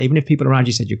Even if people around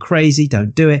you said you're crazy,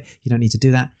 don't do it, you don't need to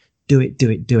do that, do it, do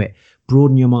it, do it.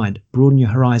 Broaden your mind, broaden your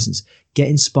horizons, get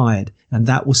inspired, and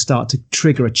that will start to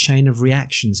trigger a chain of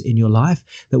reactions in your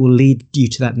life that will lead you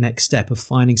to that next step of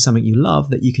finding something you love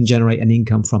that you can generate an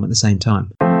income from at the same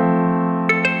time.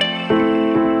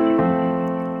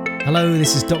 Hello,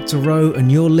 this is Dr. Rowe,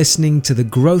 and you're listening to the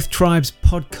Growth Tribes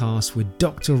podcast with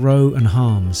Dr. Rowe and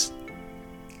Harms.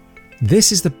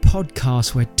 This is the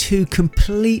podcast where two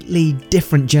completely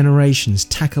different generations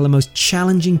tackle the most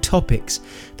challenging topics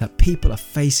that people are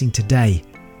facing today.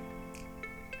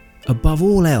 Above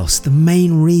all else, the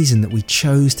main reason that we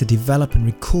chose to develop and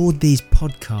record these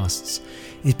podcasts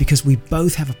is because we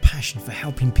both have a passion for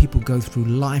helping people go through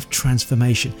life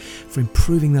transformation, for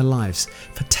improving their lives,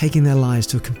 for taking their lives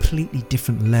to a completely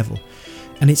different level.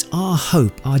 And it's our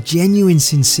hope, our genuine,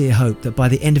 sincere hope, that by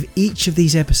the end of each of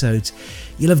these episodes,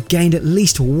 you'll have gained at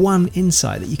least one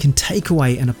insight that you can take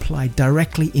away and apply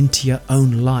directly into your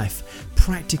own life.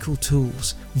 Practical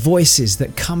tools, voices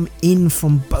that come in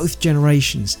from both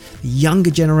generations, the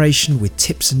younger generation with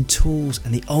tips and tools,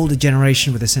 and the older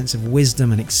generation with a sense of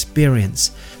wisdom and experience,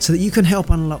 so that you can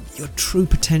help unlock your true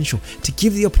potential, to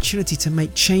give the opportunity to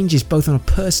make changes both on a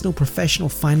personal, professional,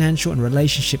 financial and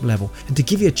relationship level, and to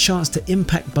give you a chance to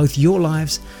impact both your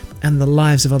lives and the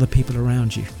lives of other people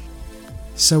around you.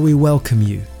 So we welcome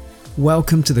you.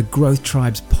 Welcome to the Growth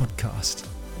Tribes podcast.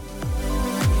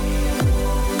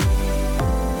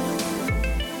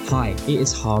 Hi, it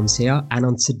is Harms here, and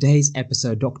on today's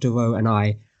episode, Dr. Rowe and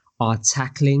I are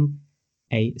tackling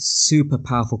a super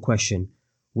powerful question,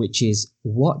 which is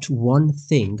what one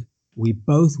thing we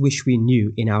both wish we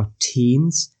knew in our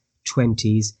teens,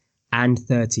 20s, and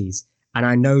 30s. And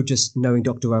I know just knowing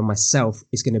Dr. Rowe myself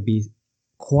is going to be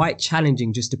quite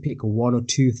challenging just to pick one or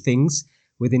two things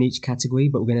within each category,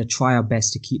 but we're going to try our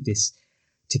best to keep this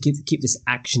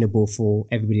actionable for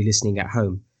everybody listening at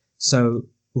home. So,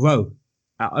 Rowe,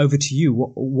 over to you.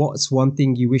 What's one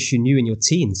thing you wish you knew in your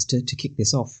teens to kick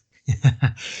this off?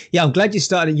 Yeah, I'm glad you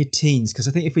started in your teens, because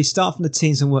I think if we start from the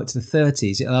teens and work to the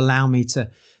 30s, it'll allow me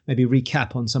to maybe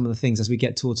recap on some of the things as we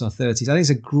get towards our 30s. I think it's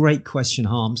a great question,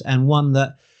 Harms, and one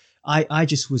that I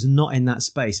just was not in that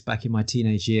space back in my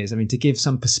teenage years. I mean, to give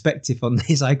some perspective on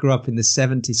this, I grew up in the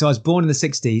 70s. So I was born in the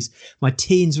 60s. My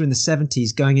teens were in the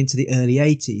 70s going into the early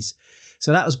 80s.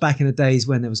 So that was back in the days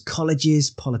when there was colleges,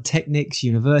 polytechnics,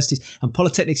 universities, and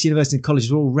polytechnics, universities, and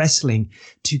colleges were all wrestling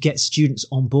to get students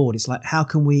on board. It's like, how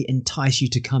can we entice you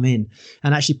to come in?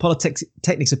 And actually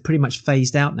polytechnics are pretty much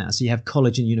phased out now. So you have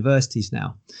college and universities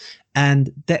now.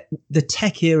 And the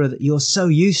tech era that you're so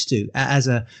used to as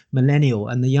a millennial,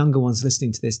 and the younger ones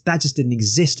listening to this, that just didn't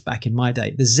exist back in my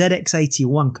day. The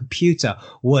ZX81 computer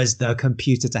was the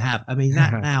computer to have. I mean,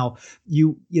 that now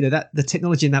that the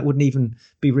technology in that wouldn't even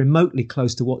be remotely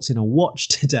close to what's in a watch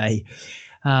today.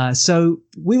 So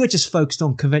we were just focused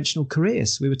on conventional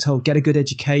careers. We were told, get a good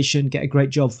education, get a great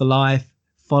job for life,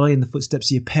 follow in the footsteps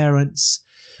of your parents.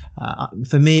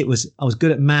 For me, I was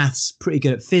good at maths, pretty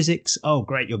good at physics. Oh,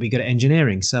 great, you'll be good at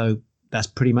engineering. So that's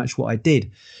pretty much what I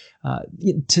did.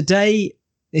 Today,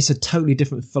 it's a totally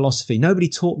different philosophy. Nobody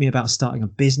taught me about starting a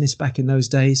business back in those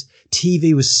days.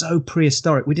 TV was so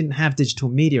prehistoric. We didn't have digital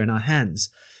media in our hands.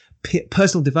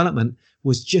 Personal development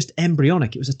was just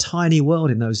embryonic. It was a tiny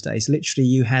world in those days. Literally,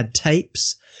 you had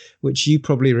tapes, which you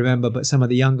probably remember, but some of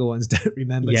the younger ones don't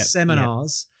remember,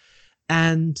 seminars.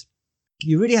 And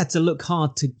you really had to look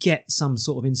hard to get some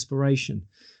sort of inspiration.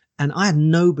 And I had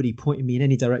nobody pointing me in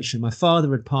any direction. My father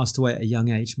had passed away at a young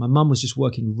age. My mum was just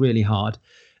working really hard.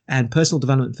 And personal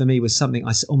development for me was something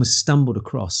I almost stumbled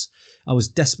across. I was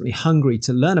desperately hungry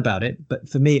to learn about it. But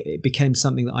for me, it became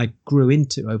something that I grew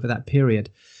into over that period.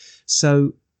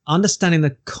 So understanding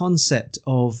the concept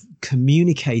of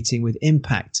communicating with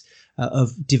impact,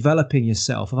 of developing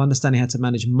yourself, of understanding how to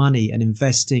manage money and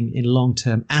investing in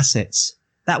long-term assets,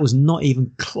 that was not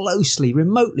even closely,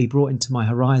 remotely brought into my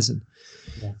horizon.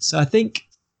 Yeah. So I think,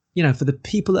 for the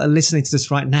people that are listening to this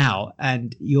right now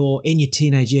and you're in your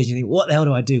teenage years, you think, what the hell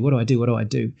do I do? What do I do? What do I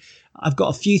do? I've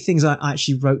got a few things I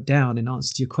actually wrote down in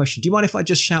answer to your question. Do you mind if I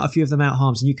just shout a few of them out,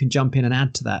 Harms, and you can jump in and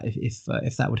add to that if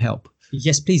that would help?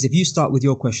 Yes, please. If you start with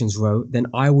your questions, Ro, then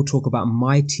I will talk about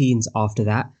my teens after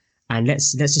that. And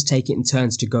let's just take it in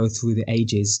turns to go through the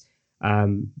ages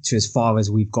to as far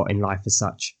as we've got in life as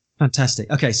such. Fantastic.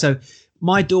 Okay, so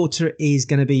my daughter is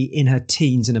going to be in her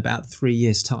teens in about 3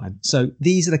 years' time. So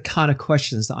these are the kind of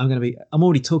questions that I'm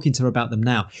already talking to her about them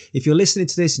now. If you're listening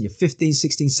to this and you're 15,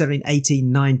 16, 17,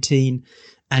 18, 19,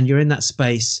 and you're in that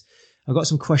space, I've got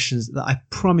some questions that I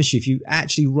promise you, if you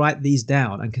actually write these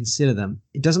down and consider them,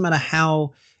 it doesn't matter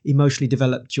how emotionally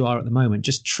developed you are at the moment.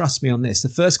 Just trust me on this. The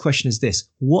first question is this: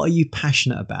 what are you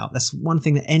passionate about? That's one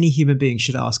thing that any human being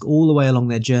should ask all the way along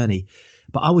their journey.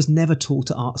 But I was never taught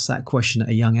to ask that question at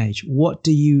a young age. What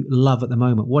do you love at the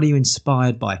moment? What are you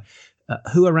inspired by?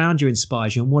 Who around you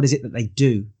inspires you, and what is it that they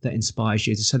do that inspires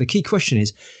you? So the key question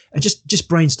is, and just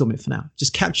brainstorm it for now.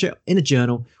 Just capture it in a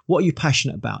journal. What are you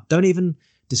passionate about? Don't even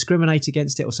discriminate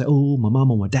against it or say, oh, my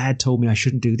mum or my dad told me I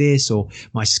shouldn't do this, or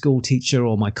my school teacher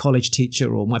or my college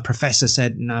teacher or my professor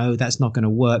said, no, that's not going to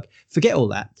work. Forget all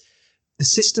that. The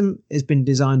system has been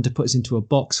designed to put us into a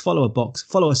box, follow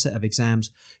a set of exams,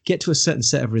 get to a certain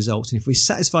set of results. And if we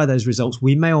satisfy those results,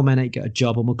 we may or may not get a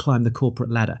job and we'll climb the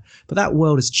corporate ladder. But that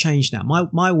world has changed now.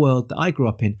 My world that I grew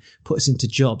up in put us into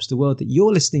jobs. The world that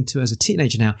you're listening to as a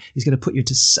teenager now is going to put you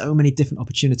into so many different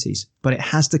opportunities, but it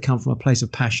has to come from a place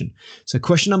of passion. So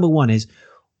question number one is,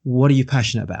 what are you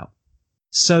passionate about?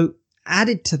 So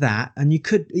added to that, and you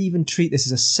could even treat this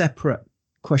as a separate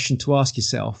question to ask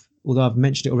yourself, although I've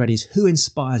mentioned it already, is who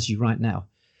inspires you right now?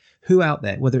 Who out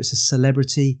there, whether it's a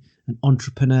celebrity, an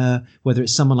entrepreneur, whether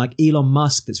it's someone like Elon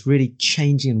Musk that's really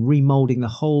changing and remolding the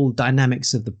whole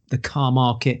dynamics of the car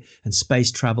market and space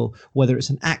travel, whether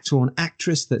it's an actor or an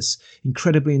actress that's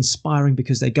incredibly inspiring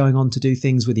because they're going on to do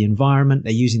things with the environment,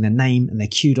 they're using their name and their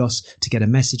kudos to get a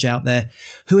message out there.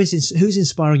 Who's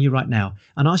inspiring you right now?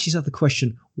 And ask yourself the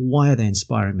question, why are they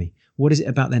inspiring me? What is it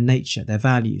about their nature, their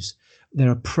values,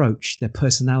 their approach, their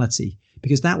personality?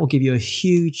 Because that will give you a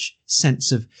huge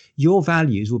sense of your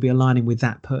values will be aligning with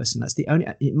that person. That's the only,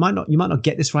 you might not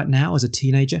get this right now as a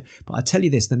teenager, but I tell you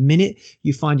this, the minute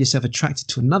you find yourself attracted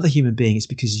to another human being, it's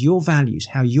because your values,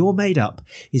 how you're made up,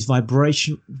 is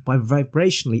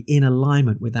vibrationally in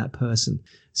alignment with that person.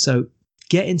 So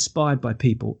get inspired by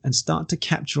people and start to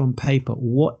capture on paper,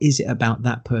 what is it about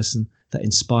that person that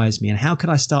inspires me? And how can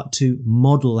I start to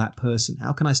model that person?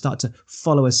 How can I start to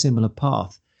follow a similar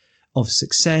path of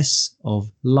success,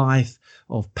 of life,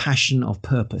 of passion, of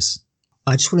purpose?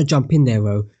 I just want to jump in there,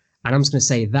 Ro, and I'm just going to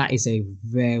say that is a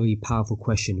very powerful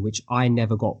question, which I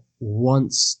never got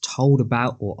once told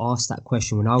about or asked that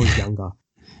question when I was younger.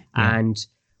 Yeah. And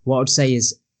what I would say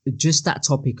is just that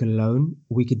topic alone,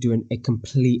 we could do a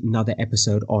complete another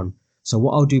episode on. So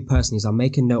what I'll do personally is I'll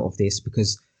make a note of this,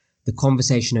 because the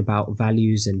conversation about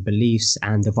values and beliefs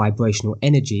and the vibrational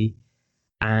energy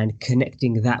and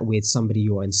connecting that with somebody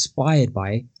you're inspired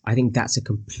by, I think that's a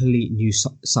complete new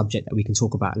subject that we can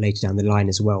talk about later down the line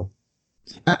as well.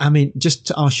 I mean, just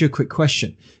to ask you a quick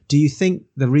question, do you think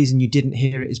the reason you didn't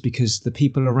hear it is because the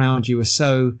people around you are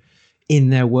so in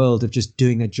their world of just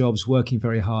doing their jobs, working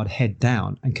very hard, head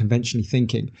down and conventionally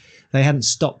thinking, they hadn't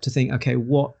stopped to think, okay,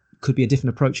 what could be a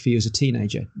different approach for you as a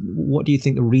teenager? What do you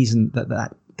think the reason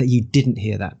that you didn't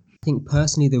hear that? I think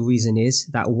personally the reason is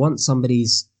that once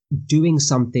somebody's doing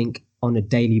something on a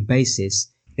daily basis,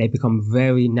 they become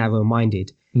very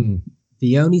narrow-minded. Mm-hmm.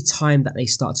 The only time that they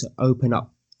start to open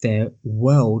up their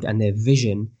world and their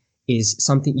vision is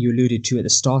something you alluded to at the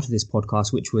start of this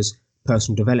podcast, which was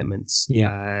personal developments,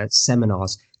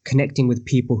 seminars, connecting with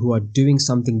people who are doing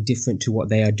something different to what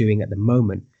they are doing at the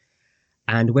moment.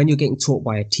 And when you're getting taught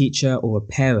by a teacher or a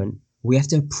parent, we have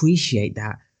to appreciate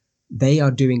that they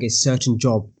are doing a certain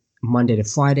job Monday to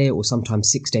Friday or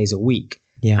sometimes 6 days a week,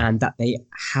 and that they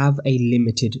have a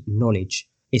limited knowledge.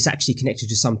 It's actually connected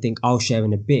to something I'll share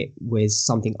in a bit with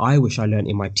something I wish I learned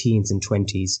in my teens and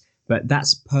 20s. But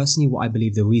that's personally what I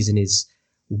believe the reason is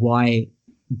why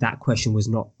that question was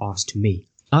not asked to me.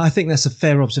 I think that's a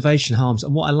fair observation, Harms.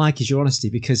 And what I like is your honesty,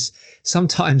 because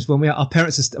sometimes when our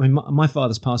parents are, my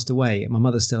father's passed away, my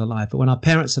mother's still alive, but when our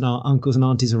parents and our uncles and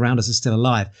aunties around us are still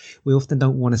alive, we often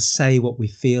don't want to say what we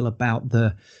feel about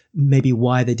maybe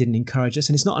why they didn't encourage us.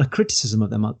 And it's not a criticism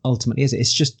of them ultimately, is it?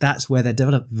 It's just that's where their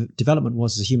development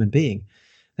was as a human being.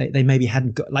 They maybe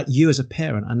hadn't got, like you as a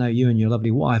parent, I know you and your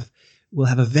lovely wife will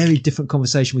have a very different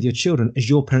conversation with your children as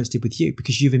your parents did with you,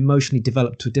 because you've emotionally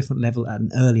developed to a different level at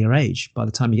an earlier age by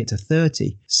the time you get to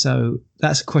 30. So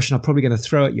that's a question I'm probably going to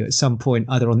throw at you at some point,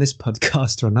 either on this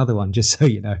podcast or another one, just so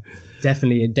you know.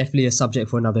 Definitely a subject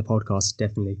for another podcast,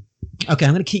 definitely. Okay,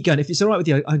 I'm going to keep going. If it's all right with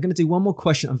you, I'm going to do one more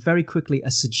question and very quickly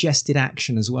a suggested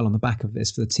action as well on the back of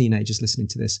this for the teenagers listening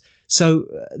to this. So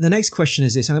the next question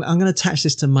is this. I'm going to attach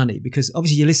this to money, because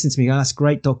obviously you're listening to me, that's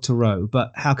great, Dr. Rowe,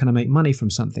 but how can I make money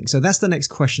from something? So that's the next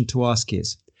question to ask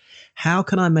is, how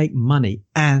can I make money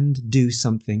and do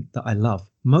something that I love?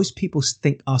 Most people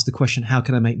ask the question, how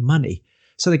can I make money?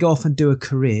 So they go off and do a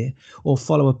career or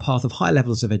follow a path of high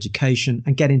levels of education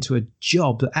and get into a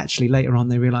job that actually later on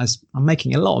they realize, I'm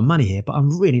making a lot of money here, but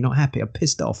I'm really not happy. I'm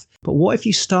pissed off. But what if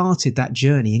you started that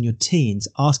journey in your teens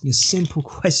asking a simple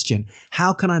question,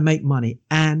 how can I make money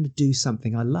and do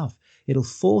something I love? It'll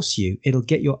force you, it'll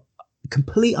get your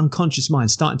complete unconscious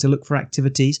mind starting to look for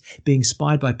activities, being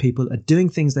inspired by people, are doing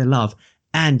things they love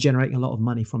and generating a lot of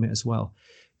money from it as well.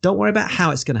 Don't worry about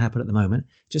how it's going to happen at the moment.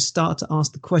 Just start to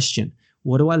ask the question,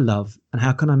 what do I love and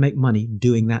how can I make money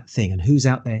doing that thing? And who's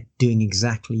out there doing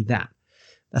exactly that?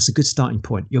 That's a good starting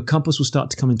point. Your compass will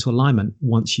start to come into alignment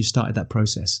once you've started that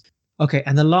process. Okay,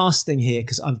 and the last thing here,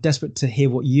 because I'm desperate to hear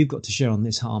what you've got to share on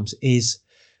this, Harms, is,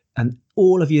 and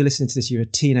all of you listening to this, you're a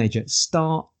teenager,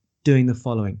 start doing the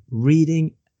following: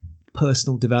 reading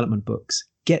personal development books.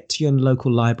 Get to your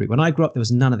local library. When I grew up, there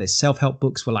was none of this. Self-help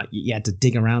books were like, you had to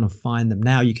dig around and find them.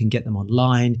 Now you can get them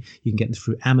online. You can get them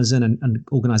through Amazon and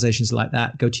organizations like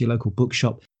that. Go to your local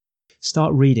bookshop.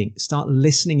 Start reading. Start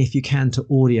listening if you can to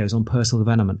audios on personal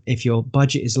development. If your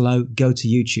budget is low, go to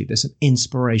YouTube. There's some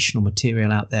inspirational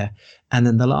material out there. And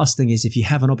then the last thing is, if you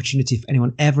have an opportunity, if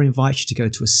anyone ever invites you to go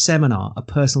to a seminar, a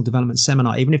personal development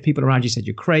seminar, even if people around you said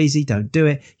you're crazy, don't do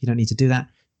it, you don't need to do that,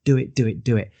 do it, do it,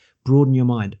 do it. Broaden your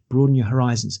mind, broaden your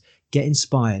horizons, get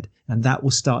inspired, and that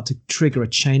will start to trigger a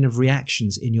chain of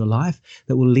reactions in your life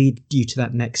that will lead you to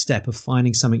that next step of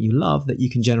finding something you love that you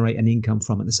can generate an income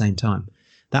from at the same time.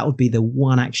 That would be the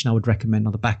one action I would recommend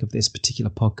on the back of this particular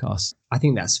podcast. I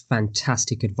think that's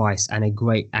fantastic advice and a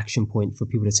great action point for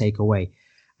people to take away.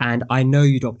 And I know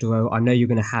you, Dr. O, I know you're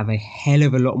going to have a hell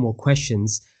of a lot more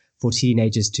questions for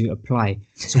teenagers to apply.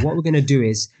 So what we're going to do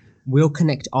is, we'll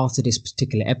connect after this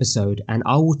particular episode and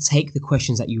I will take the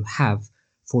questions that you have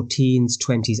for teens,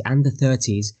 20s and the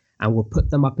 30s and we'll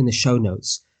put them up in the show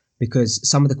notes, because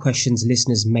some of the questions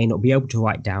listeners may not be able to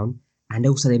write down and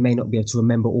also they may not be able to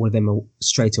remember all of them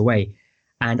straight away.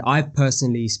 And I've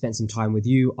personally spent some time with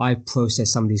you. I've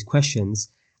processed some of these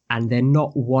questions and they're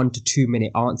not 1 to 2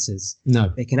 minute answers.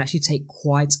 No. They can actually take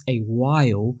quite a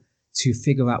while to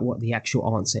figure out what the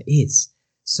actual answer is.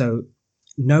 So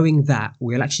knowing that,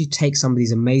 we'll actually take some of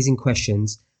these amazing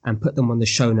questions and put them on the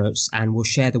show notes and we'll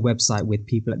share the website with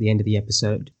people at the end of the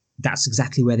episode. That's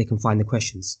exactly where they can find the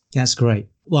questions. That's great.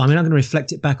 Well, I mean, I'm going to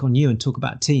reflect it back on you and talk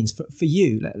about teens. For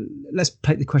you, let's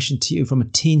take the question to you from a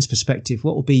teen's perspective.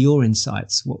 What will be your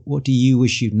insights? What do you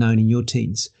wish you'd known in your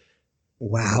teens?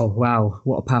 Wow.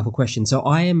 What a powerful question. So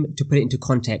to put it into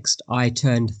context, I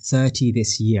turned 30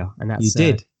 this year and that's you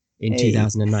did. In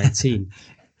 2019.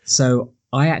 So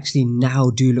I actually now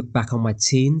do look back on my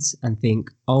teens and think,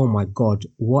 oh my God,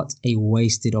 what a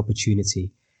wasted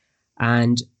opportunity.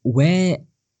 And where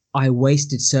I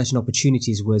wasted certain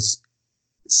opportunities was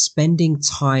spending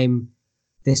time.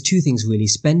 There's two things really: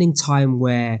 spending time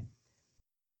where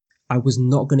I was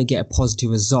not going to get a positive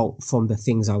result from the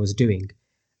things I was doing.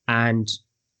 And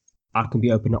I can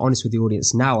be open and honest with the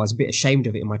audience now. I was a bit ashamed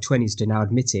of it in my 20s to now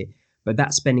admit it, but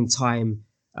that's spending time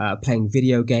playing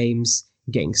video games,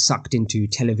 getting sucked into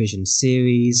television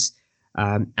series.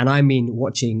 And I mean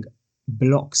watching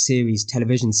block series,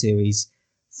 television series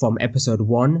from episode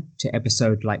 1 to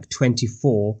episode like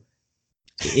 24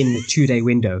 in the 2-day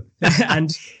window.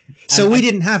 So we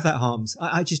didn't have that, Harms.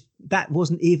 I just, that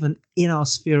wasn't even in our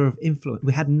sphere of influence.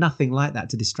 We had nothing like that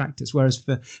to distract us. Whereas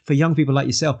for young people like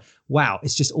yourself, wow,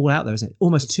 it's just all out there, isn't it?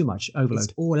 Almost too much overload.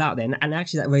 It's all out there. And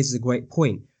actually that raises a great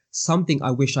point. Something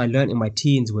I wish I learned in my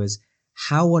teens was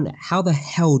how the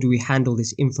hell do we handle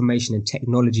this information and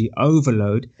technology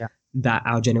overload that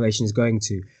our generation is going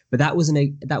to? But that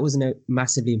wasn't a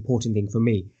massively important thing for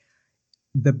me.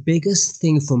 The biggest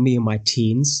thing for me in my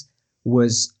teens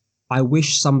was I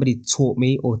wish somebody taught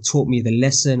me the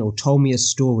lesson or told me a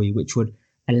story which would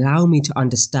allow me to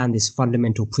understand this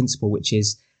fundamental principle, which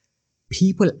is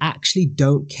people actually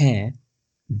don't care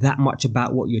that much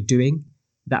about what you're doing,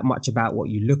 that much about what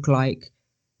you look like.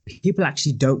 People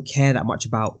actually don't care that much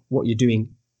about what you're doing,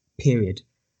 period.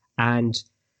 And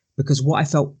because what I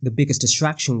felt the biggest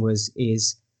distraction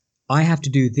is I have to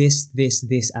do this,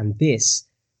 and this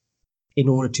in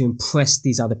order to impress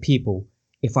these other people.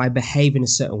 If I behave in a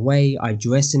certain way, I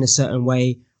dress in a certain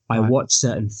way, I watch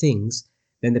certain things,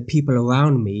 then the people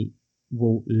around me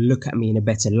will look at me in a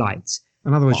better light.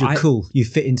 In other words, you're cool. You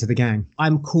fit into the gang.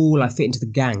 I'm cool. I fit into the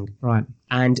gang. Right.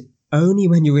 And only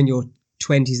when you're in your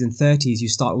 20s and 30s, you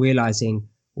start realizing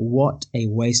what a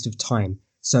waste of time.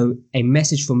 So a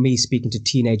message from me speaking to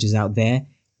teenagers out there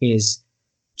is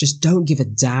just don't give a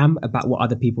damn about what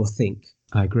other people think.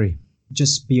 I agree.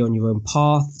 Just be on your own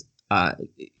path,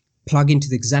 plug into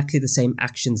exactly the same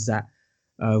actions that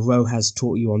Ro has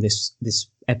taught you on this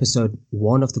episode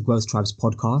 1 of the Growth Tribes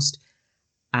podcast.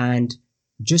 And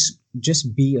just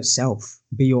be yourself,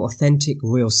 be your authentic,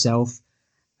 real self,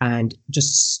 and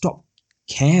just stop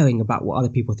caring about what other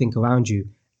people think around you.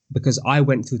 Because I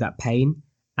went through that pain,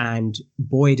 and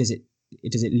boy, does it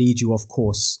lead you off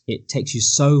course. It takes you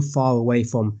so far away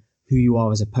from who you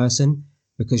are as a person,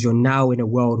 because you're now in a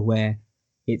world where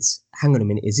it's, hang on a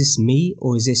minute, is this me,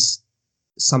 or is this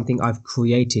something I've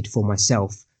created for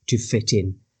myself to fit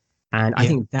in? And I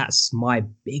think that's my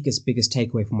biggest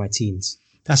takeaway from my teens.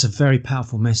 That's a very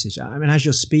powerful message. I mean, as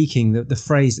you're speaking, the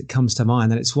phrase that comes to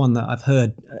mind, and it's one that I've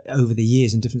heard over the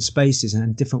years in different spaces and in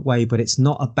a different way, but it's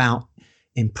not about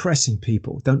impressing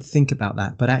people. Don't think about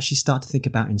that, but actually start to think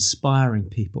about inspiring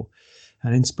people.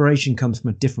 And inspiration comes from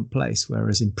a different place,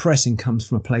 whereas impressing comes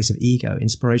from a place of ego.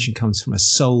 Inspiration comes from a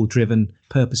soul-driven,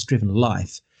 purpose-driven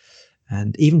life.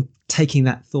 And even taking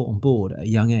that thought on board at a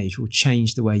young age will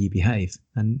change the way you behave.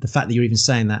 And the fact that you're even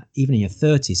saying that, even in your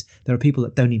 30s, there are people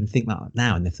that don't even think that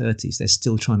now in their 30s. They're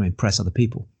still trying to impress other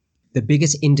people. The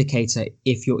biggest indicator,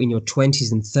 if you're in your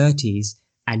 20s and 30s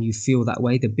and you feel that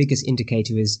way, the biggest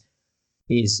indicator is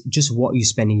just what you're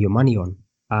spending your money on.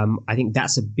 I think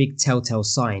that's a big telltale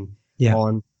sign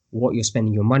on what you're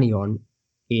spending your money on.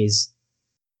 Is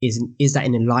that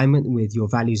in alignment with your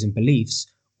values and beliefs?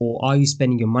 Or are you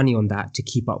spending your money on that to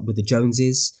keep up with the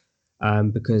Joneses?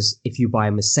 Because if you buy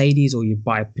a Mercedes or you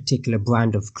buy a particular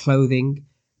brand of clothing,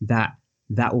 that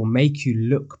will make you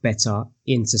look better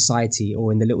in society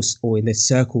or in the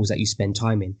circles that you spend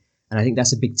time in. And I think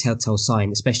that's a big telltale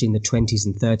sign, especially in the 20s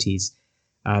and 30s,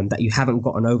 that you haven't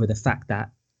gotten over the fact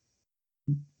that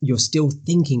you're still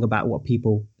thinking about what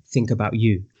people think about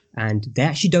you, and they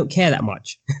actually don't care that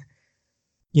much.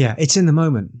 Yeah, it's in the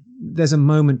moment. There's a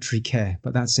momentary care,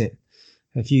 but that's it.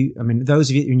 Those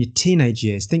of you in your teenage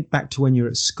years, think back to when you were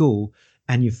at school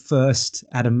and you first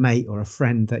had a mate or a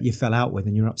friend that you fell out with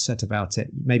and you're upset about it.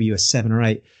 Maybe you were 7 or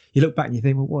 8. You look back and you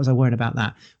think, well, what was I worrying about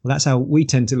that? Well, that's how we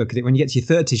tend to look at it. When you get to your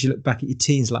 30s, you look back at your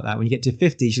teens like that. When you get to your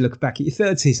 50s, you look back at your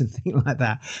 30s and think like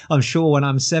that. I'm sure when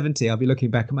I'm 70, I'll be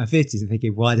looking back at my 50s and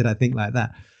thinking, why did I think like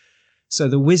that? So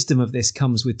the wisdom of this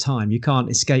comes with time. You can't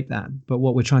escape that. But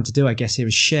what we're trying to do, I guess, here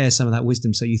is share some of that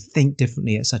wisdom so you think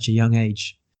differently at such a young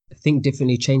age. Think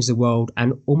differently, change the world,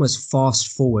 and almost fast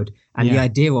forward. And the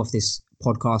idea of this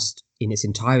podcast in its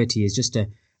entirety is just to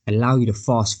allow you to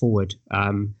fast forward.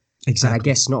 Exactly. And I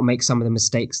guess not make some of the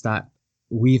mistakes that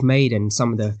we've made, and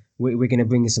we're going to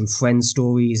bring you some friend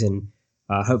stories and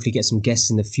hopefully get some guests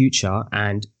in the future,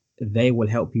 and they will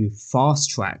help you fast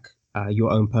track your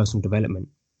own personal development.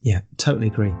 Yeah, totally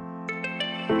agree.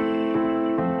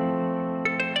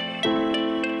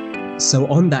 So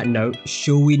on that note,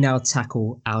 shall we now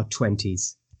tackle our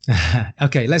 20s?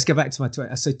 Okay, let's go back to my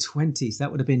 20s. So 20s, that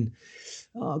would have been,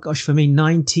 for me,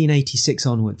 1986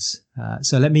 onwards.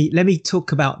 So let me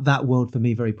talk about that world for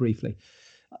me very briefly.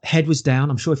 Head was down.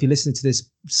 I'm sure if you're listening to this,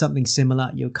 something similar,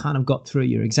 you kind of got through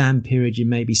your exam period. You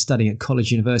may be studying at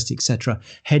college, university, etc.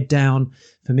 Head down.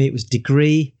 For me, it was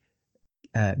degree,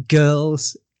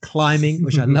 girls, climbing,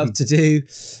 which I love to do.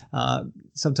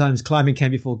 Sometimes climbing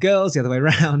came before girls, the other way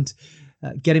around.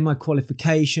 Getting my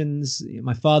qualifications.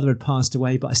 My father had passed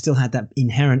away, but I still had that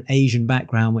inherent Asian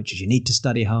background, which is you need to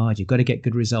study hard. You've got to get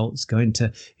good results. Go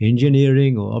into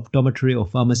engineering or optometry or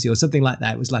pharmacy or something like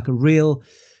that. It was like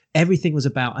everything was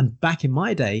about, and back in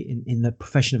my day in the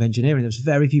profession of engineering, there was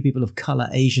very few people of color,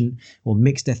 Asian or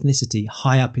mixed ethnicity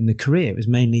high up in the career. It was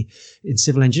mainly in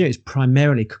civil engineering. It was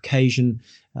primarily Caucasian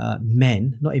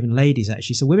men, not even ladies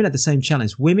actually. So women had the same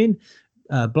challenge. Women,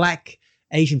 black,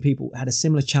 Asian people had a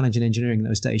similar challenge in engineering in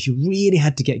those days. You really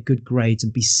had to get good grades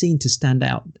and be seen to stand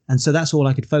out. And so that's all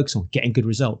I could focus on, getting good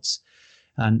results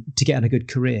and to get on a good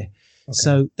career. Okay.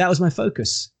 So that was my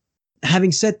focus.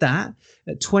 Having said that,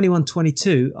 at 21,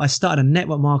 22, I started a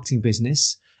network marketing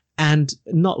business. And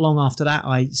not long after that,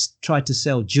 I tried to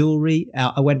sell jewelry.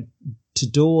 I went to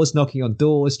doors, knocking on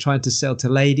doors, trying to sell to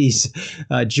ladies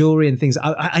jewelry and things.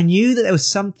 I knew that there was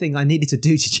something I needed to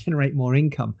do to generate more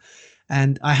income.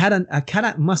 And I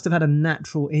must have had a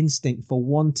natural instinct for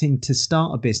wanting to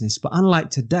start a business. But unlike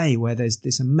today, where there's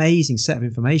this amazing set of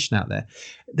information out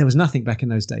there was nothing back in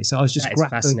those days. So I was just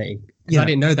fascinating. I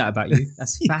didn't know that about you.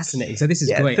 That's fascinating. So this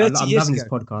is great. I'm loving this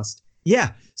podcast.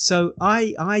 Yeah. So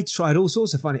I tried all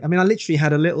sorts of funny. I mean, I literally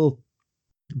had a little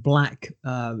black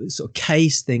sort of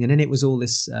case thing, and then it was all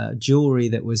this jewelry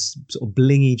that was sort of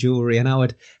blingy jewelry, and I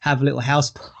would have little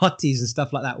house parties and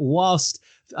stuff like that whilst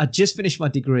I just finished my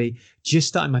degree, just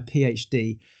starting my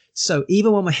PhD. So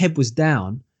even when my head was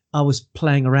down, I was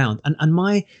playing around. And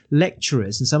my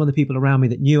lecturers and some of the people around me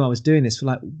that knew I was doing this were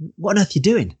like, what on earth are you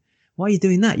doing? why are you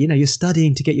doing that? You're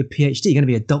studying to get your PhD. You're going to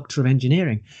be a doctor of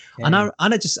engineering. Yeah. And I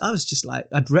was just like,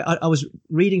 I was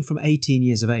reading from 18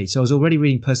 years of age. So I was already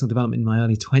reading personal development in my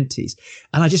early 20s.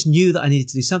 And I just knew that I needed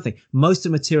to do something. Most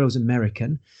of the material was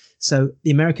American. So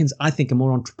the Americans, I think, are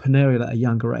more entrepreneurial at a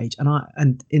younger age.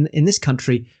 And in this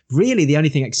country, really the only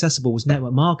thing accessible was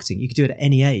network marketing. You could do it at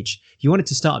any age. If you wanted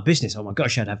to start a business, oh my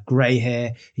gosh, you'd have gray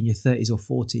hair in your 30s or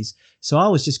 40s. So I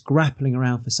was just grappling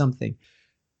around for something.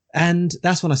 And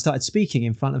that's when I started speaking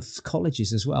in front of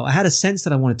colleges as well. I had a sense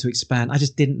that I wanted to expand. I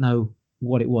just didn't know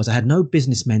what it was. I had no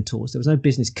business mentors. There was no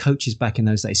business coaches back in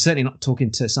those days, certainly not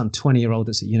talking to some 20-year-old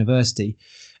that's at university.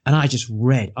 And I just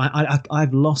read.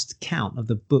 I've lost count of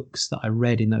the books that I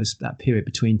read in that period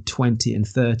between 20 and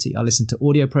 30. I listened to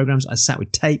audio programs. I sat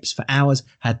with tapes for hours,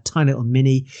 had a tiny little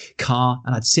mini car,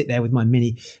 and I'd sit there with my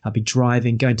mini. I'd be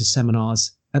driving, going to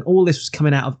seminars. And all this was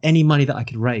coming out of any money that I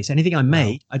could raise. Anything I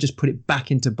made, I just put it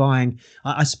back into buying.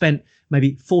 I spent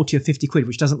maybe 40 or 50 quid,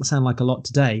 which doesn't sound like a lot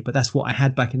today, but that's what I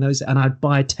had back in those. And I'd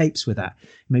buy tapes with that,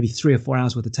 maybe 3 or 4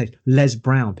 hours worth of tapes. Les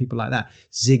Brown, people like that,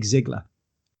 Zig Ziglar.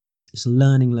 Just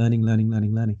learning.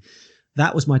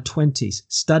 That was my 20s,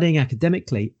 studying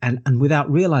academically and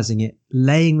without realizing it,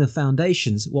 laying the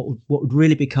foundations, what would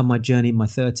really become my journey in my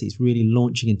 30s, really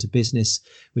launching into business,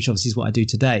 which obviously is what I do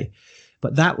today.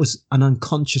 But that was an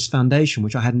unconscious foundation,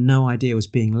 which I had no idea was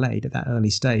being laid at that early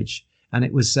stage. And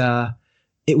it was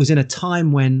in a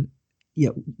time when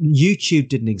YouTube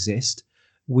didn't exist.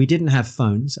 We didn't have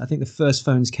phones. I think the first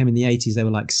phones came in the 80s. They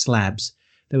were like slabs.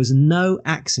 There was no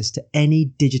access to any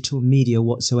digital media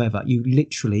whatsoever. You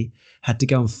literally had to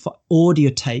go and order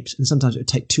your tapes, and sometimes it would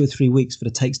take 2 or 3 weeks for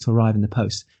the tapes to arrive in the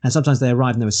post. And sometimes they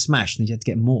arrived and they were smashed, and you had to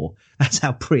get more. That's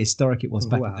how prehistoric it was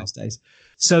back in those days.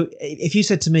 So if you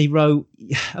said to me, Ro,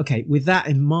 okay, with that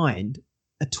in mind,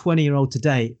 a 20-year-old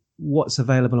today, what's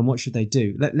available and what should they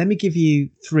do? Let me give you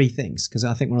 3 things, because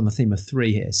I think we're on the theme of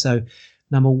 3 here. So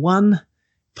number 1,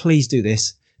 please do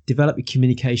this. Develop your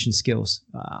communication skills.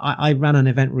 I ran an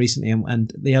event recently,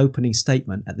 and the opening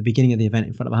statement at the beginning of the event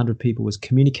in front of 100 people was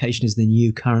communication is the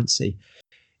new currency.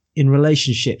 In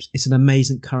relationships, it's an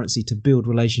amazing currency to build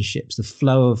relationships, the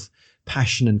flow of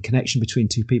passion and connection between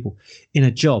 2 people. In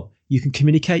a job, you can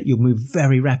communicate, you'll move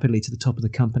very rapidly to the top of the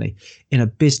company. In a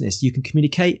business, you can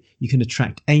communicate, you can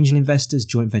attract angel investors,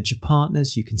 joint venture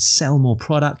partners, you can sell more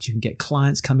product, you can get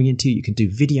clients coming into you, you can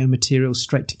do video materials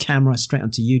straight to camera, straight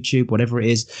onto YouTube, whatever it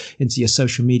is, into your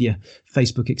social media,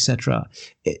 Facebook, etc.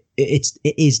 It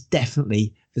is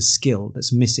definitely the skill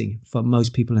that's missing for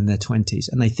most people in their 20s,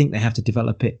 and they think they have to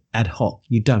develop it ad hoc.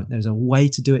 You don't. There's a way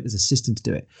to do it. There's a system to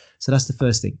do it. So that's the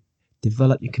first thing.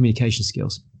 Develop your communication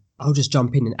skills. I'll just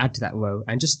jump in and add to that, Ro,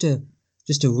 and just to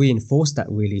reinforce that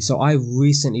really. So I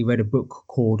recently read a book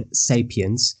called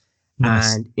Sapiens,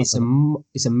 nice. And it's a 1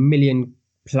 million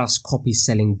plus copy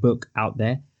selling book out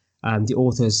there. The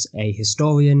author's a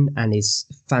historian, and is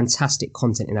fantastic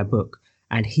content in that book.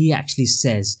 And he actually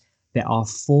says there are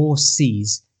 4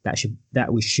 C's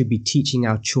that we should be teaching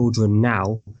our children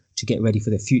now to get ready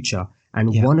for the future. And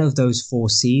one of those 4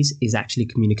 C's is actually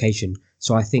communication.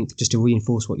 So I think, just to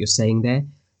reinforce what you're saying there,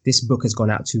 this book has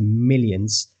gone out to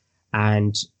millions,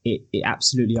 and it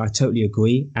absolutely, I totally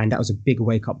agree. And that was a big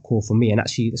wake up call for me. And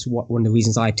actually, that's one of the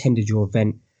reasons I attended your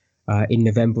event in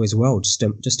November as well, just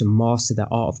to master that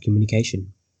art of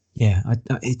communication. Yeah,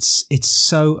 it's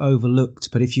so overlooked.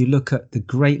 But if you look at the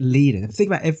great leader, think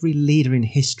about every leader in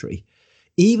history,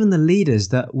 even the leaders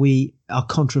that we are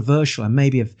controversial and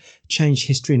maybe have changed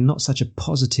history in not such a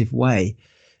positive way,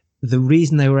 the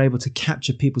reason they were able to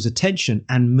capture people's attention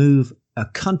and move a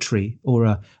country or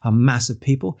a mass of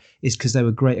people is because they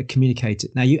were great at communicating.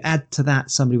 Now, you add to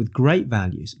that somebody with great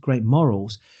values, great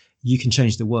morals, you can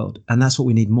change the world. And that's what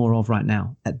we need more of right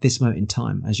now at this moment in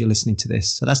time as you're listening to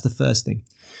this. So that's the first thing.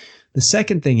 The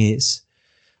second thing is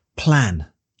plan.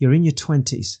 You're in your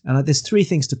 20s, and there's 3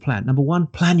 things to plan. Number 1,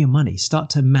 plan your money. Start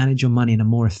to manage your money in a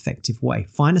more effective way.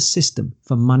 Find a system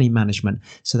for money management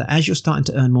so that as you're starting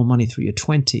to earn more money through your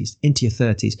 20s into your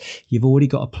 30s, you've already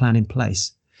got a plan in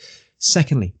place.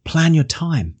 Secondly, plan your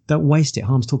time. Don't waste it.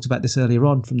 Harms talked about this earlier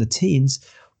on from the teens.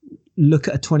 Look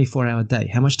at a 24-hour day.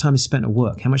 How much time is spent at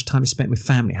work? How much time is spent with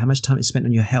family? How much time is spent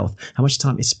on your health? How much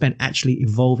time is spent actually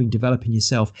evolving, developing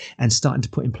yourself, and starting to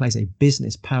put in place a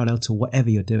business parallel to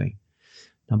whatever you're doing?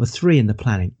 Number 3 in the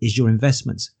planning is your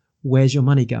investments. Where's your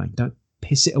money going? Don't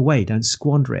piss it away. Don't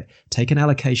squander it. Take an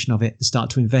allocation of it and start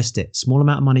to invest it. Small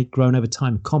amount of money grown over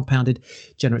time, compounded,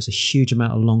 generates a huge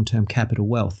amount of long-term capital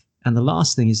wealth. And the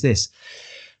last thing is this.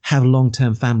 Have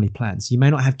long-term family plans. You may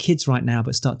not have kids right now,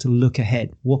 but start to look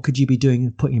ahead. What could you be doing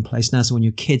and putting in place now so when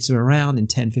your kids are around in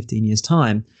 10, 15 years'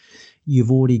 time,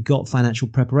 you've already got financial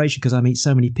preparation, because I meet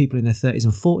so many people in their 30s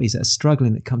and 40s that are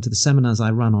struggling, that come to the seminars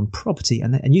I run on property.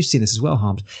 And you've seen this as well,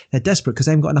 Harms. They're desperate because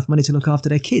they haven't got enough money to look after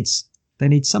their kids. They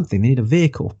need something. They need a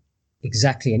vehicle.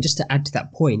 Exactly. And just to add to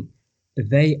that point,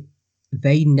 they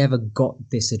never got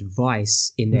this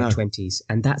advice in their 20s.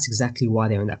 And that's exactly why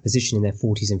they're in that position in their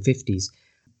 40s and 50s.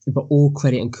 But all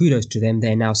credit and kudos to them.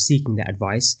 They're now seeking that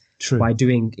advice. True. By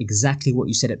doing exactly what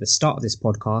you said at the start of this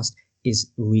podcast,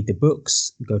 is read the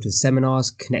books, go to the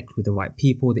seminars, connect with the right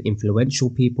people, the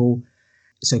influential people.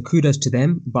 So kudos to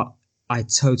them. But I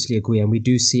totally agree. And we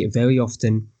do see it very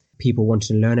often, people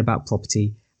wanting to learn about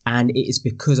property. And it is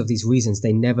because of these reasons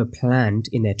they never planned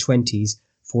in their 20s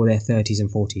for their 30s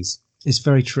and 40s. It's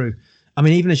very true. I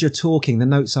mean, even as you're talking, the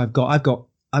notes I've got,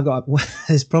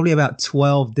 there's probably about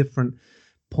 12 different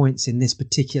points in this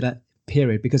particular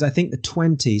period, because I think the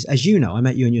 20s, as you know, I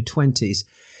met you in your 20s,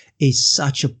 it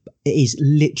is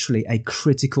literally a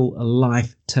critical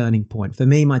life turning point. For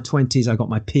me, my 20s, I got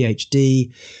my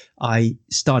PhD, I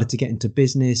started to get into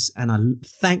business, and I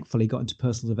thankfully got into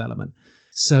personal development.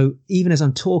 So even as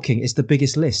I'm talking, it's the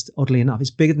biggest list, oddly enough.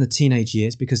 It's bigger than the teenage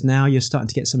years, because now you're starting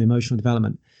to get some emotional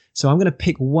development. So I'm going to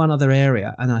pick one other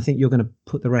area, and I think you're going to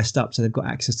put the rest up so they've got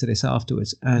access to this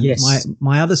afterwards. And yes.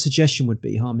 my other suggestion would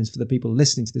be, Harmins, for the people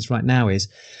listening to this right now, is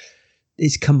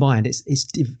it's combined.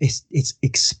 It's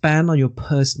expand on your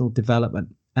personal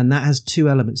development. And that has two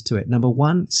elements to it. Number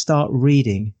one, start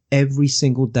reading every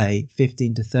single day,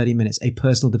 15 to 30 minutes, a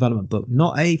personal development book,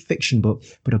 not a fiction book,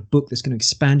 but a book that's going to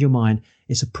expand your mind.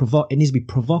 It needs to be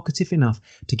provocative enough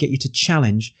to get you to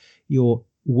challenge your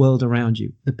world around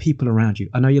you, the people around you.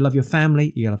 I know you love your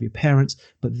family, you love your parents,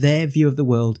 but their view of the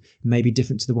world may be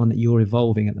different to the one that you're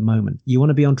evolving at the moment. You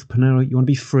want to be entrepreneurial, you want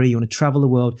to be free, you want to travel the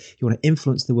world, you want to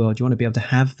influence the world, you want to be able to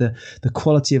have the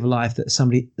quality of life that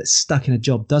somebody that's stuck in a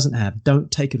job doesn't have.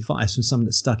 Don't take advice from someone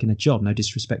that's stuck in a job. No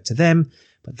disrespect to them,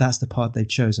 but that's the path they've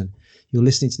chosen. You're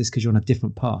listening to this because you're on a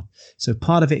different path. So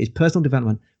part of it is personal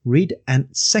development, read. And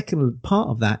second part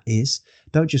of that is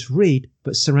don't just read,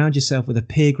 but surround yourself with a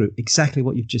peer group. Exactly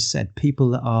what you've just said.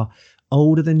 People that are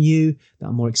older than you, that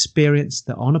are more experienced,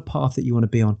 that are on a path that you want to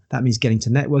be on. That means getting to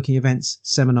networking events,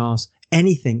 seminars,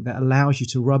 anything that allows you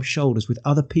to rub shoulders with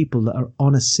other people that are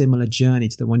on a similar journey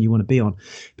to the one you want to be on.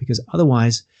 Because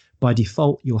otherwise, by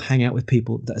default, you'll hang out with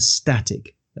people that are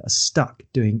static, that are stuck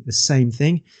doing the same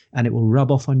thing, and it will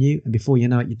rub off on you. And before you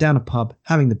know it, you're down a pub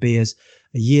having the beers,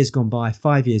 a year's gone by,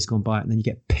 5 years gone by, and then you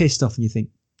get pissed off and you think,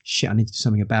 shit, I need to do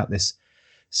something about this.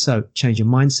 So change your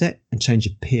mindset and change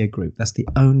your peer group. That's the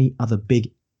only other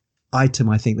big item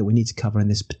I think that we need to cover in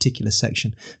this particular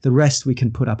section. The rest we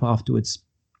can put up afterwards.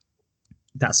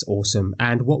 That's awesome.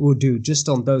 And what we'll do just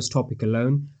on those topic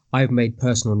alone, I've made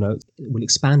personal notes. We'll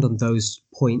expand on those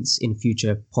points in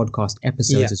future podcast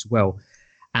episodes as well.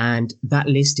 And that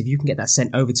list, if you can get that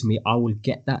sent over to me, I will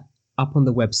get that up on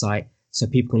the website so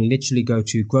people can literally go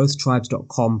to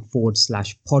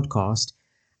growthtribes.com/podcast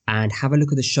and have a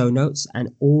look at the show notes, and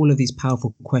all of these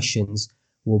powerful questions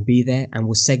will be there, and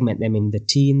we'll segment them in the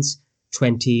teens,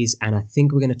 20s, and I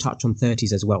think we're going to touch on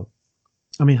 30s as well.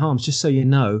 I mean, Harms, just so you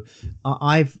know,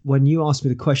 when you asked me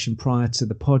the question prior to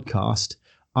the podcast,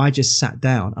 I just sat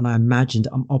down and I imagined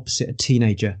I'm opposite a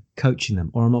teenager coaching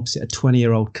them, or I'm opposite a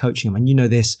 20-year-old coaching them. And you know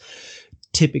this,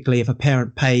 typically if a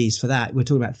parent pays for that, we're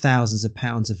talking about thousands of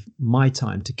pounds of my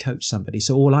time to coach somebody.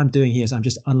 So all I'm doing here is I'm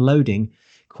just unloading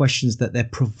questions that they're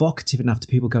provocative enough to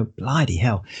people go, bloody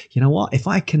hell, you know what? If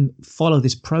I can follow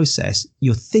this process,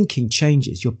 your thinking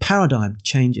changes, your paradigm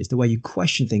changes, the way you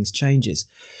question things changes.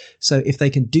 So if they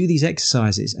can do these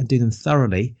exercises and do them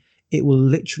thoroughly, it will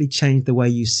literally change the way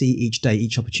you see each day,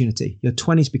 each opportunity. Your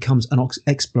 20s becomes an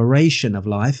exploration of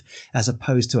life as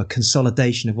opposed to a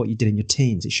consolidation of what you did in your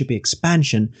teens. It should be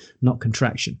expansion, not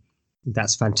contraction.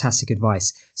 That's fantastic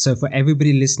advice. So for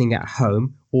everybody listening at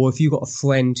home, or if you've got a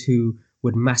friend who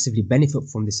would massively benefit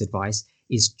from this advice,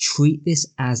 is treat this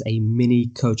as a mini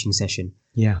coaching session.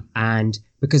 Yeah. And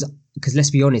because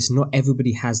let's be honest, not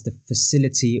everybody has the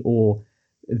facility or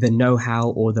the know-how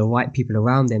or the right people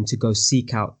around them to go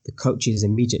seek out the coaches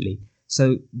immediately.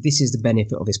 So this is the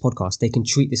benefit of this podcast. They can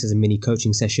treat this as a mini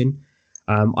coaching session.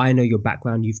 I know your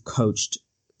background. You've coached,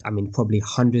 I mean, probably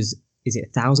hundreds, is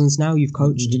it thousands now you've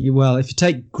coached? Well, if you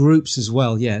take groups as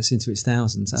well, yeah, it's into its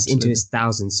thousands. Absolutely. It's into its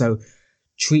thousands. So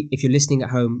if you're listening at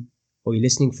home or you're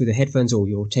listening through the headphones or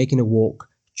you're taking a walk,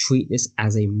 treat this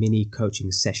as a mini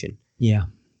coaching session. Yeah.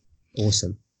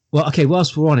 Awesome. Well, okay,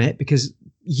 whilst we're on it, because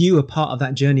you are part of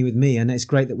that journey with me, and it's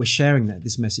great that we're sharing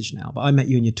this message now, but I met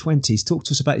you in your 20s. Talk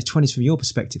to us about your 20s from your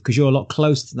perspective, because you're a lot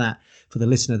closer to that for the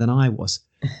listener than I was.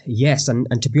 Yes, and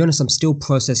to be honest, I'm still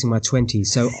processing my 20s.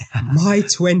 So my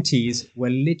 20s were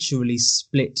literally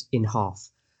split in half.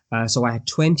 So I had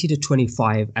 20 to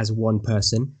 25 as one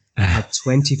person. I had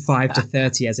 25 to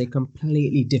 30 as a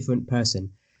completely different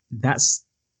person. That's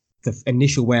the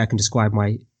initial way I can describe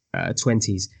my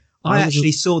 20s. I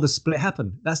actually saw the split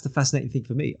happen. That's the fascinating thing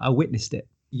for me. I witnessed it.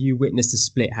 You witnessed the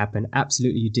split happen.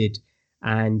 Absolutely, you did.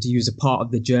 And you was a part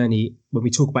of the journey. When we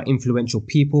talk about influential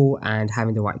people and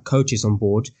having the right coaches on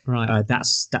board, Right.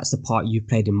 that's the part you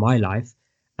played in my life.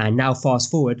 And now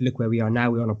fast forward, look where we are now.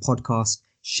 We're on a podcast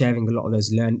sharing a lot of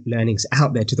those learnings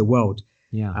out there to the world,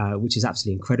 Yeah. which is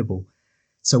absolutely incredible.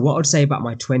 So what I'd say about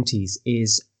my 20s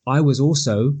is I was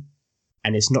also,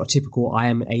 and it's not typical, I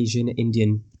am an Asian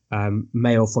Indian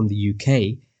male from the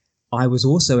UK. I was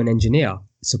also an engineer.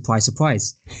 Surprise,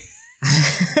 surprise.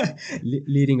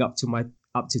 Leading up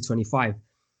to 25.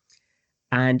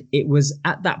 And it was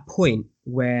at that point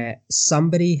where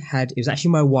it was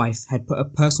actually my wife had put a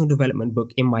personal development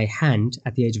book in my hand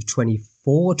at the age of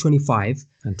 24, 25.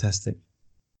 Fantastic.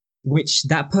 Which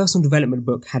that personal development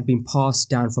book had been passed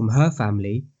down from her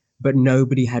family, but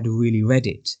nobody had really read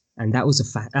it. And that was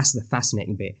that's the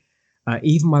fascinating bit.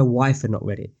 Even my wife had not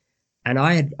read it. And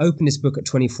I had opened this book at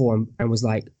 24 and was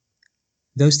like,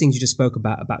 those things you just spoke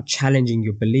about challenging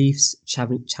your beliefs,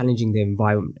 challenging the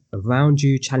environment around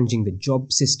you, challenging the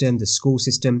job system, the school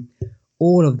system,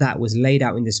 all of that was laid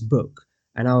out in this book.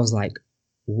 And I was like,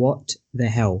 what the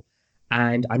hell?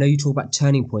 And I know you talk about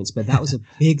turning points, but that was a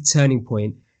big turning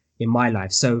point in my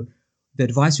life. So the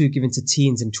advice we were given to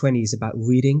teens and 20s about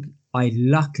reading, I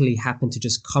luckily happened to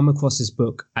just come across this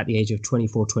book at the age of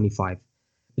 24, 25.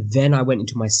 Then I went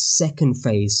into my second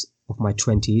phase of my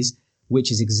 20s, which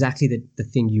is exactly the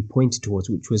thing you pointed towards,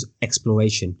 which was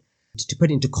exploration. To put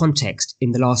it into context,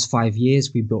 in the last 5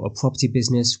 years, we built a property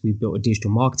business, we built a digital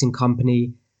marketing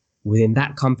company. Within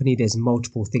that company, there's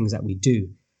multiple things that we do.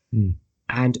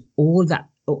 And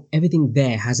everything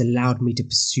there has allowed me to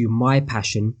pursue my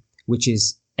passion, which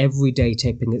is every day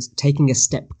taking a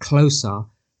step closer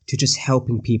to just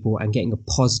helping people and getting a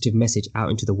positive message out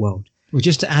into the world. Well,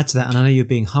 just to add to that, and I know you're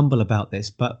being humble about this,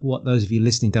 but what those of you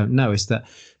listening don't know is that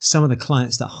some of the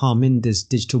clients that Harminder's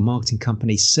digital marketing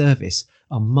company service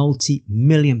are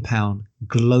multi-million pound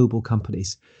global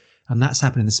companies. And that's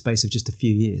happened in the space of just a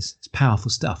few years. It's powerful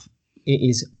stuff. It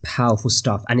is powerful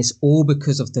stuff. And it's all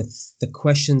because of the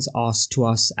questions asked to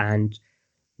us and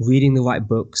reading the right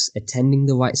books, attending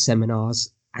the right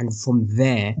seminars. And from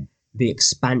there, the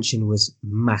expansion was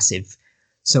massive.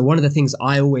 So one of the things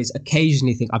I always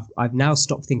occasionally think, I've now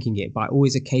stopped thinking it, but I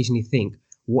always occasionally think,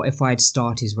 what if I had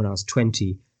started when I was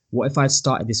 20? What if I had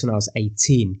started this when I was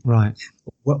 18? Right.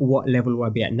 What level will I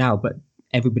be at now? But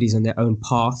everybody's on their own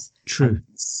path. True.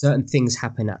 Certain things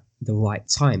happen at the right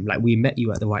time. Like we met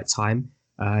you at the right time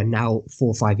now 4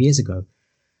 or 5 years ago.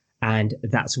 And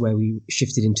that's where we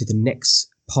shifted into the next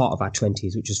part of our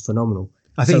 20s, which is phenomenal.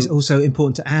 I think it's also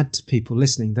important to add to people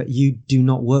listening that you do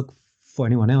not work for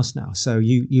anyone else now. So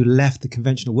you left the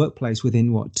conventional workplace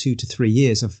within 2 to 3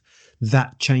 years of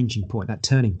that changing point, that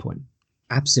turning point.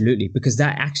 Absolutely, because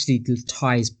that actually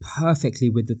ties perfectly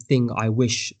with the thing I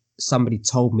wish somebody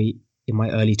told me in my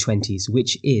early 20s,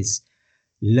 which is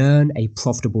learn a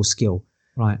profitable skill.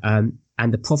 Right.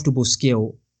 And the profitable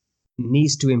skill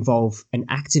needs to involve an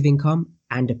active income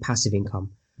and a passive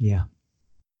income. Yeah.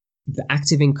 The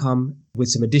active income with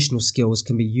some additional skills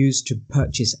can be used to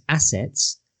purchase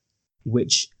assets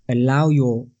which allow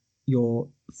your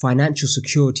financial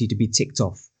security to be ticked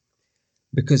off.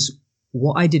 Because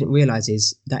what I didn't realize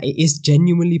is that it is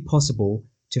genuinely possible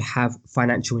to have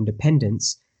financial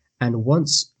independence. And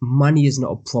once money is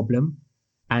not a problem,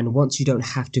 and once you don't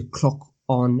have to clock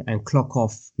on and clock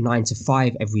off 9 to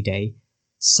 5 every day,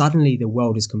 suddenly the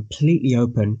world is completely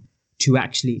open to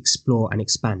actually explore and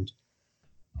expand.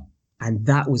 And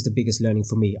that was the biggest learning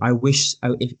for me. I wish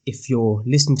if you're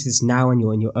listening to this now and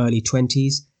you're in your early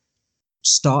 20s,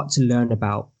 start to learn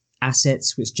about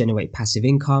assets which generate passive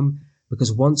income,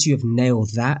 because once you have nailed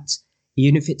that,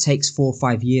 even if it takes 4 or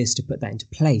 5 years to put that into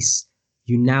place,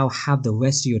 you now have the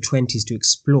rest of your 20s to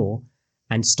explore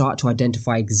and start to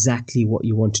identify exactly what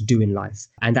you want to do in life.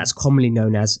 And that's commonly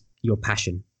known as your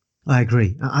passion. I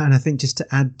agree. And I think just to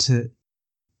add to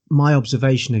my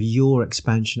observation of your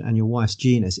expansion and your wife's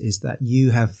genius is that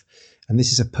you have, and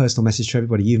this is a personal message to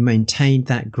everybody, you've maintained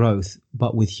that growth,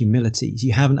 but with humility.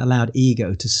 You haven't allowed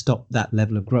ego to stop that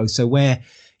level of growth. So where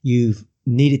you've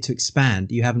needed to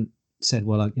expand, you haven't said,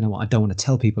 well, you know what, I don't want to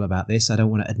tell people about this. I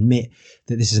don't want to admit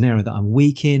that this is an area that I'm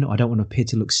weak in, or I don't want to appear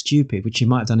to look stupid, which you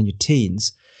might have done in your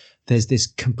teens. there's this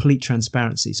complete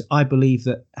transparency. So I believe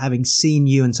that having seen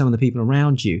you and some of the people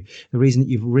around you, the reason that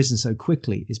you've risen so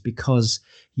quickly is because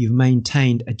you've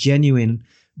maintained a genuine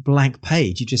blank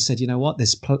page. You just said, you know what,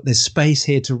 there's space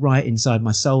here to write inside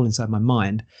my soul, inside my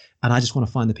mind, and I just want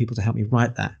to find the people to help me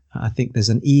write that. I think there's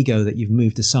an ego that you've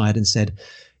moved aside and said,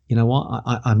 you know what,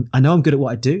 I know I'm good at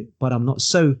what I do, but I'm not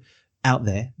so out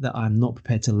there that I'm not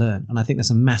prepared to learn. And I think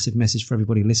that's a massive message for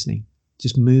everybody listening.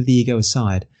 Just move the ego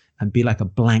aside and be like a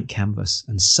blank canvas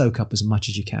and soak up as much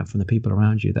as you can from the people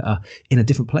around you that are in a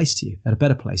different place to you, at a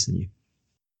better place than you.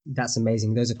 That's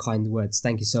amazing. Those are kind words.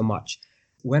 Thank you so much.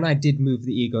 When I did move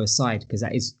the ego aside, because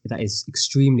that is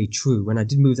extremely true, when I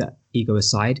did move that ego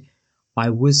aside,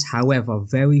 I was, however,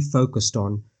 very focused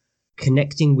on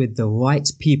connecting with the right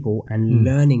people and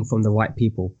learning from the right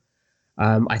people.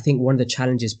 I think one of the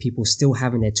challenges people still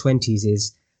have in their 20s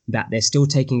is that they're still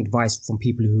taking advice from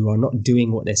people who are not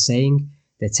doing what they're saying.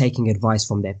 They're taking advice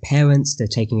from their parents. They're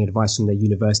taking advice from their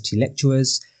university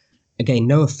lecturers. Again,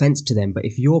 no offense to them, but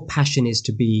if your passion is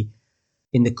to be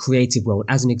in the creative world,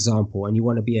 as an example, and you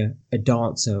want to be a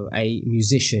dancer, a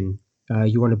musician,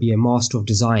 you want to be a master of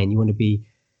design, you want to be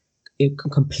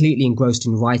completely engrossed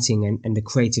in writing and the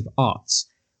creative arts,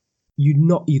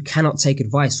 you cannot take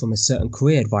advice from a certain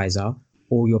career advisor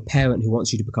or your parent who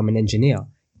wants you to become an engineer.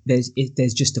 There's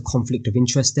just a conflict of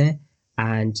interest there,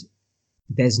 and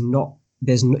you're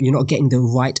not getting the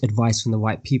right advice from the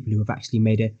right people who have actually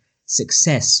made a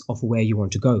success of where you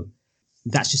want to go.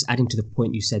 That's just adding to the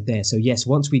point you said there. So yes,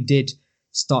 once we did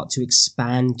start to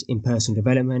expand in personal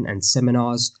development and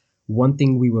seminars, one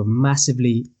thing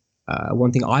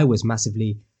I was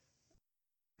massively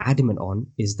adamant on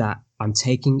is that I'm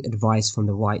taking advice from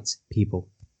the right people.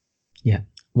 Yeah,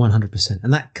 100%.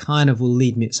 And that kind of will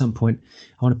lead me at some point.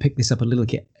 I want to pick this up a little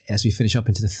bit as we finish up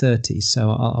into the 30s. So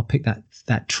I'll pick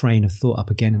that train of thought up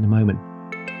again in a moment.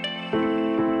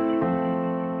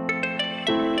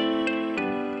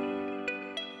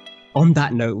 On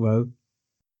that note, Ro,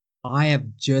 I have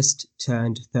just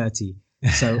turned 30.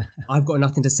 So I've got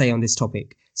nothing to say on this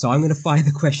topic. So I'm going to fire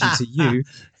the question to you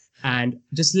and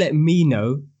just let me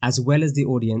know, as well as the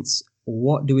audience,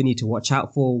 what do we need to watch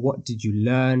out for? What did you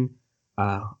learn?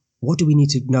 What do we need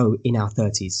to know in our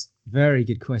 30s? Very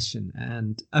good question.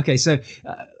 And okay, so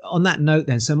on that note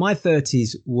then, so my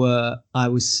 30s I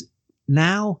was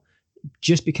now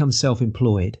just become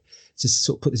self-employed. To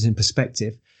sort of put this in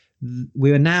perspective,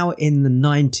 we are now in the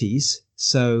 90s,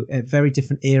 so a very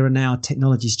different era now.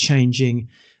 Technology's changing.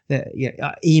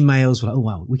 Emails were like, oh,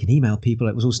 wow, we can email people.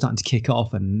 It was all starting to kick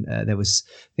off. And there was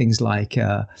things like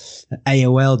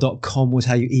AOL.com was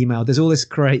how you emailed. There's all this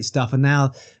great stuff. And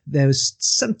now there's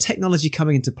some technology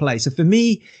coming into play. So for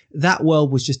me, that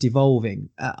world was just evolving.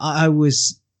 I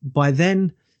was by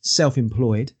then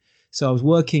self-employed. So I was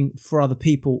working for other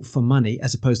people for money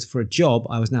as opposed to for a job.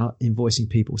 I was now invoicing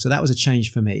people. So that was a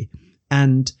change for me.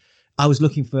 And I was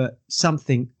looking for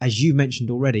something, as you mentioned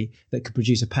already, that could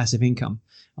produce a passive income.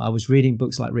 I was reading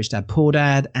books like Rich Dad, Poor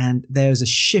Dad, and there was a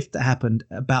shift that happened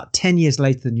about 10 years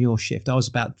later than your shift. I was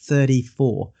about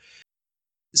 34.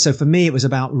 So for me, it was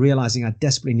about realizing I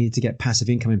desperately needed to get passive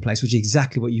income in place, which is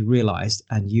exactly what you realized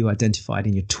and you identified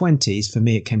in your 20s. For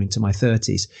me, it came into my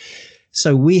 30s.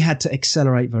 So we had to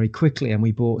accelerate very quickly, and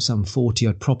we bought some 40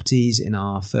 odd properties in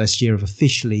our first year of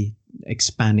officially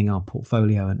expanding our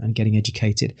portfolio and getting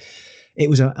educated. It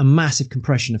was a massive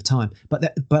compression of time.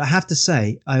 But I have to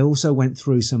say, I also went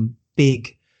through some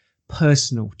big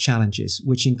personal challenges,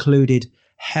 which included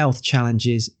health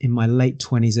challenges in my late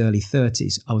 20s, early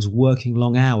 30s. I was working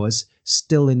long hours,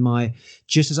 still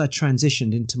just as I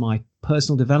transitioned into my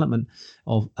personal development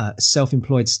of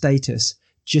self-employed status.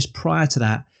 Just prior to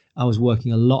that, I was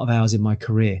working a lot of hours in my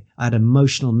career. I had an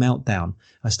emotional meltdown.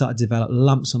 I started to develop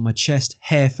lumps on my chest.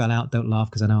 Hair fell out. Don't laugh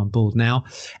because I know I'm bald now.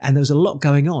 And there was a lot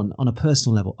going on a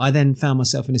personal level. I then found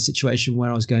myself in a situation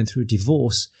where I was going through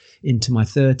divorce into my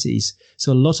 30s.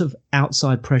 So a lot of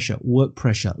outside pressure, work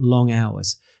pressure, long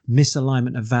hours,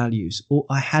 misalignment of values, or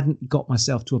I hadn't got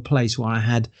myself to a place where I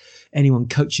had anyone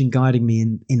coaching, guiding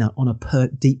me on a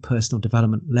deep personal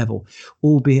development level.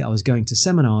 Albeit I was going to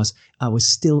seminars, I was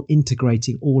still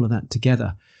integrating all of that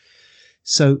together.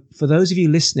 So for those of you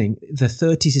listening, the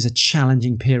 30s is a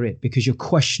challenging period because you're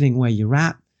questioning where you're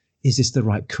at. Is this the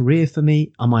right career for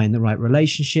me? Am I in the right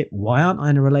relationship? Why aren't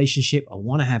I in a relationship? I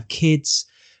want to have kids.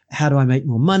 How do I make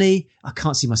more money? I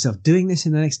can't see myself doing this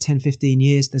in the next 10, 15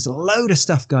 years. There's a load of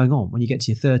stuff going on when you get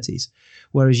to your 30s.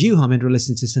 Whereas you, Harminder, are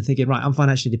listening to this and thinking, right, I'm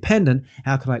financially dependent.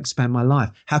 How can I expand my life?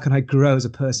 How can I grow as a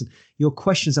person? Your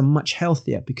questions are much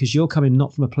healthier because you're coming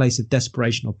not from a place of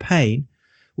desperation or pain,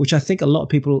 which I think a lot of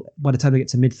people, by the time they get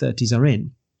to mid-30s, are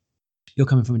in. You're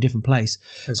coming from a different place.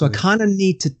 Okay. So I kind of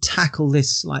need to tackle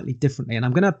this slightly differently. And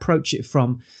I'm going to approach it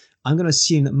from, I'm going to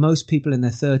assume that most people in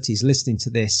their 30s listening to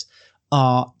this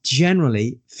are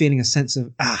generally feeling a sense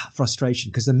of frustration,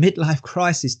 because the midlife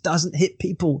crisis doesn't hit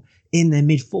people in their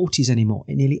mid 40s anymore.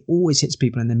 It nearly always hits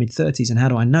people in their mid 30s. And how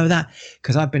do I know that?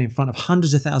 Because I've been in front of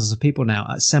hundreds of thousands of people now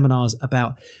at seminars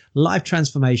about life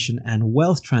transformation and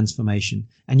wealth transformation.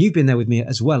 And you've been there with me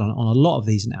as well on a lot of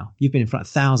these now. You've been in front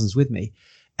of thousands with me,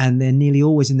 and they're nearly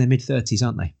always in their mid 30s,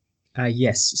 aren't they?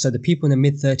 Yes. So the people in the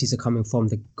mid 30s are coming from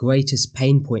the greatest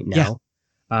pain point now.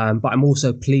 Yeah. But I'm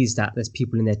also pleased that there's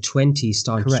people in their 20s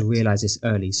starting Correct. to realize this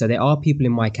early. So there are people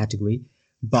in my category,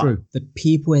 but True. the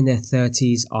people in their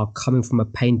 30s are coming from a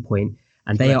pain point,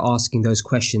 and they are asking those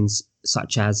questions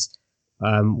such as,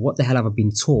 what the hell have I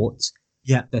been taught?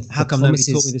 Yeah. How come nobody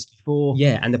taught me this before?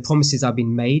 Yeah. And the promises I've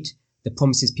been made, the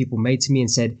promises people made to me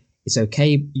and said, it's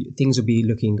okay, things will be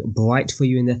looking bright for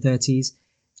you in their 30s.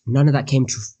 None of that came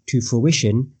to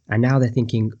fruition. And now they're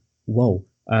thinking, whoa,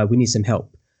 we need some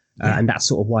help. And that's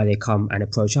sort of why they come and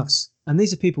approach us. And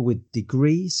these are people with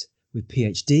degrees, with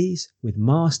PhDs, with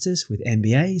masters, with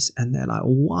MBAs. And they're like,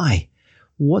 why?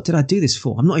 What did I do this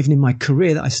for? I'm not even in my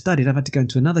career that I studied. I've had to go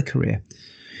into another career.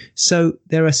 So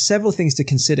there are several things to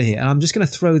consider here. And I'm just going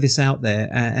to throw this out there.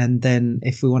 And then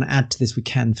if we want to add to this, we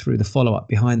can through the follow-up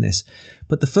behind this.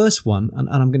 But the first one, and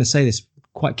I'm going to say this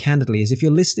quite candidly, is if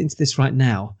you're listening to this right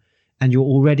now and you're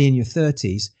already in your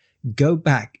 30s, go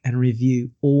back and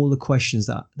review all the questions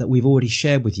that we've already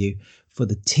shared with you for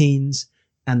the teens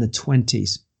and the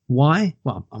 20s. Why?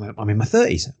 Well, I'm in my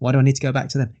 30s. Why do I need to go back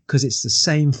to them? Because it's the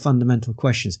same fundamental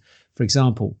questions. For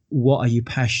example, what are you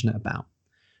passionate about?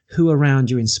 Who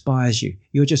around you inspires you?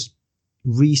 You're just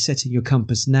resetting your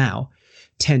compass now,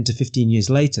 10 to 15 years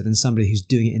later, than somebody who's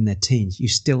doing it in their teens. You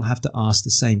still have to ask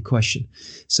the same question.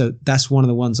 So that's one of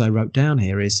the ones I wrote down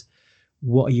here is,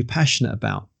 what are you passionate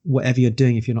about? Whatever you're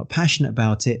doing, if you're not passionate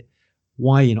about it,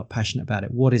 why are you not passionate about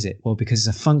it? What is it? Well, because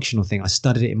it's a functional thing. I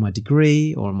studied it in my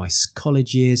degree or in my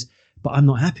college years, but I'm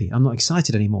not happy. I'm not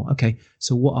excited anymore. Okay,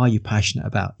 so what are you passionate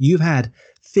about? You've had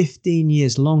 15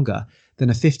 years longer than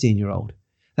a 15-year-old.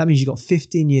 That means you've got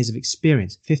 15 years of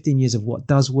experience, 15 years of what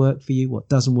does work for you, what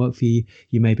doesn't work for you.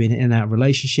 You may be in and out of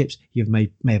relationships. You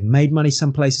may have made money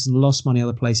some places and lost money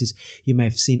other places. You may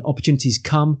have seen opportunities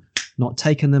come, not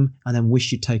taken them, and then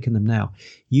wish you'd taken them now.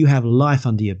 You have life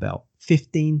under your belt,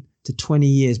 15 to 20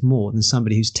 years more than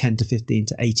somebody who's 10 to 15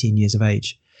 to 18 years of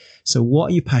age. So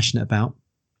what are you passionate about?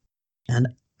 And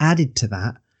added to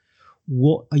that,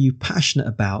 what are you passionate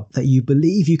about that you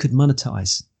believe you could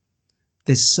monetize?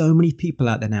 There's so many people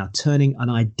out there now turning an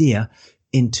idea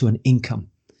into an income.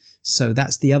 So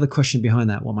that's the other question behind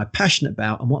that. What am I passionate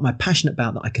about, and what am I passionate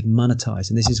about that I could monetize?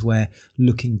 And this is where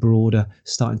looking broader,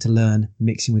 starting to learn,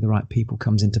 mixing with the right people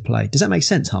comes into play. Does that make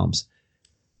sense, Harms?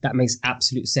 That makes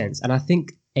absolute sense. And I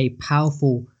think a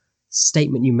powerful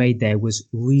statement you made there was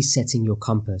resetting your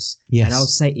compass. Yes. And I would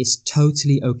say it's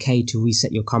totally okay to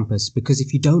reset your compass, because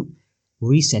if you don't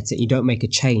reset it, you don't make a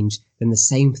change, then the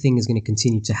same thing is going to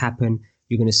continue to happen.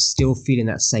 You're going to still feel in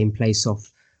that same place of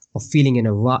feeling in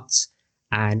a rut.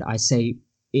 And I say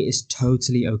it is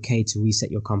totally okay to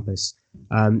reset your compass.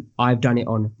 I've done it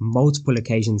on multiple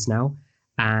occasions now,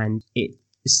 and it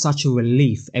is such a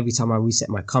relief every time I reset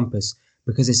my compass,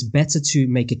 because it's better to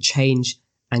make a change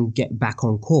and get back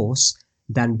on course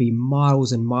than be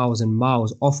miles and miles and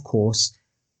miles off course.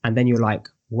 And then you're like,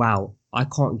 wow, I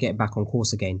can't get back on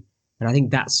course again. And I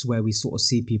think that's where we sort of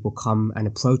see people come and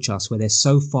approach us, where they're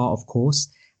so far off course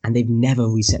and they've never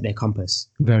reset their compass.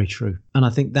 Very true. And I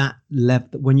think that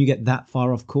when you get that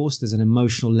far off course, there's an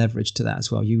emotional leverage to that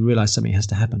as well. You realize something has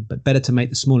to happen, but better to make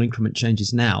the small increment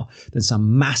changes now than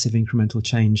some massive incremental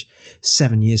change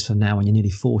 7 years from now when you're nearly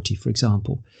 40, for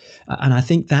example. And I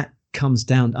think that comes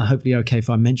down, hopefully you're okay if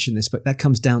I mention this, but that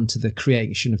comes down to the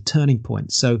creation of turning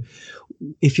points. So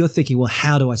if you're thinking, well,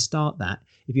 how do I start that?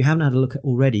 If you haven't had a look at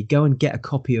already, go and get a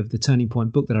copy of the Turning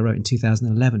Point book that I wrote in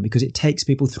 2011, because it takes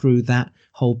people through that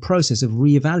whole process of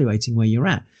reevaluating where you're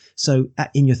at. So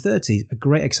in your 30s, a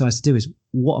great exercise to do is,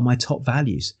 what are my top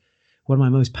values? What am I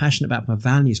most passionate about from a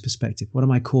values perspective? What are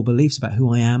my core beliefs about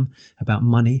who I am, about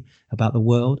money, about the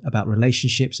world, about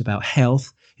relationships, about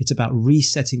health? It's about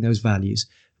resetting those values,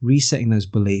 resetting those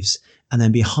beliefs, and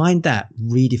then behind that,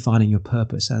 redefining your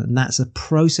purpose. And that's a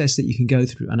process that you can go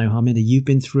through. I know, Harminder, you've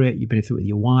been through it. You've been through it with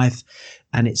your wife,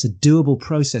 and it's a doable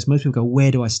process. Most people go,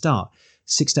 where do I start?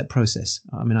 6-step process.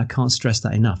 I mean, I can't stress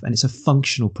that enough. And it's a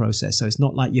functional process. So it's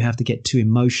not like you have to get too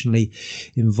emotionally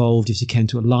involved. If you came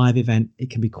to a live event, it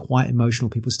can be quite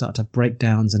emotional. People start to have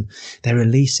breakdowns and they're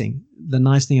releasing. The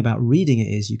nice thing about reading it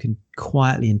is you can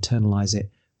quietly internalize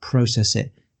it process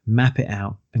it, map it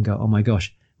out, and go, oh my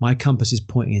gosh, my compass is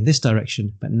pointing in this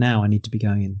direction, but now I need to be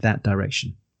going in that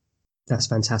direction. That's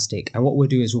fantastic. And what we'll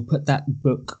do is we'll put that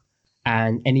book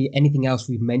and anything else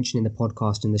we've mentioned in the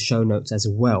podcast in the show notes as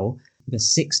well. The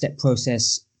 6-step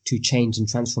process to change and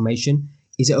transformation.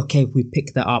 Is it okay if we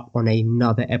pick that up on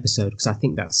another episode? Because I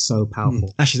think that's so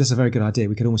powerful. Actually, that's a very good idea.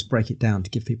 We could almost break it down to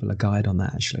give people a guide on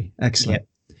that, actually. Excellent.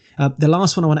 Yep. The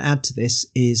last one I want to add to this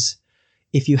is,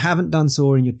 if you haven't done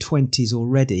so in your 20s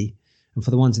already, and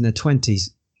for the ones in their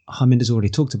 20s, Harminder's already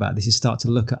talked about this, is start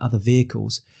to look at other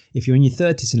vehicles. If you're in your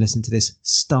 30s and listen to this,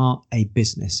 start a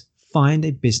business. Find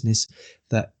a business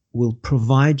that will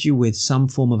provide you with some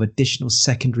form of additional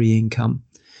secondary income,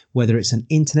 whether it's an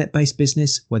internet-based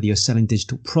business, whether you're selling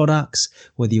digital products,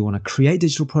 whether you want to create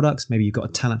digital products, maybe you've got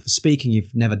a talent for speaking,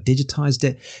 you've never digitized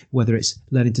it, whether it's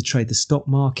learning to trade the stock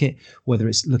market, whether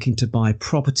it's looking to buy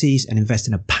properties and invest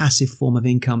in a passive form of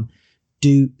income.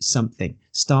 Do something.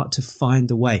 Start to find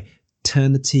a way.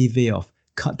 Turn the TV off.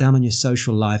 Cut down on your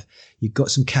social life. You've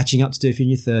got some catching up to do if you're in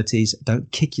your 30s.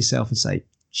 Don't kick yourself and say,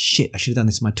 shit, I should have done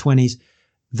this in my 20s.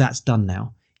 That's done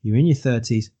now. You're in your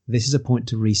 30s. This is a point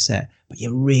to reset, but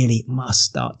you really must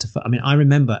start to. I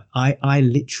remember I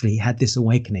literally had this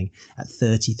awakening at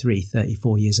 33,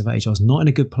 34 years of age. I was not in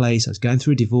a good place. I was going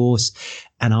through a divorce,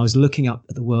 and I was looking up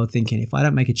at the world thinking, if I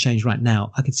don't make a change right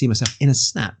now, I could see myself in a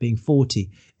snap being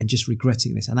 40 and just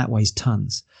regretting this. And that weighs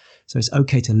tons. So it's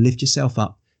okay to lift yourself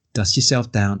up, dust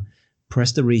yourself down,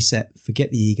 press the reset, forget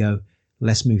the ego.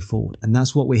 Let's move forward. And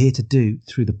that's what we're here to do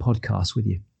through the podcast with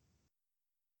you.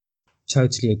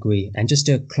 Totally agree. And just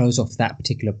to close off that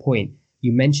particular point,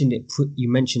 you mentioned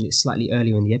it slightly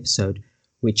earlier in the episode,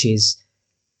 which is,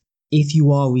 if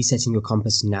you are resetting your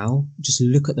compass now, just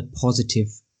look at the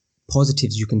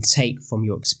positives you can take from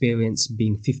your experience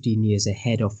being 15 years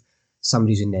ahead of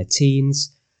somebody who's in their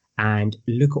teens, and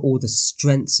look at all the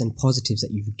strengths and positives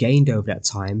that you've gained over that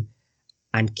time,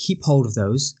 and keep hold of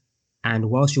those. And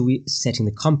whilst you're resetting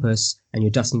the compass and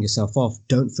you're dusting yourself off,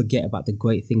 don't forget about the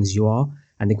great things you are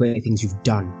and the great things you've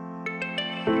done.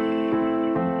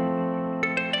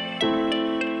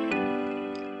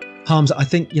 Harms, I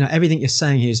think everything you're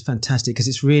saying here is fantastic, because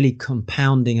it's really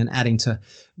compounding and adding to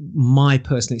my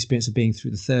personal experience of being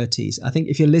through the 30s. I think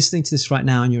if you're listening to this right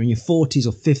now and you're in your 40s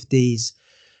or 50s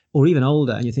or even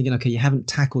older, and you're thinking, okay, you haven't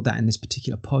tackled that in this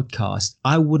particular podcast,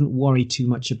 I wouldn't worry too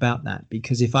much about that,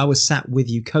 because if I was sat with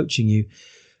you coaching you,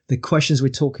 the questions we're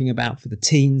talking about for the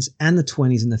teens and the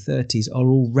 20s and the 30s are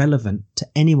all relevant to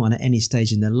anyone at any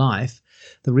stage in their life.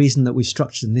 The reason that we've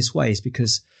structured them this way is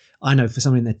because I know for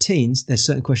someone in their teens, there's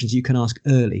certain questions you can ask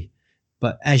early.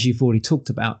 But as you've already talked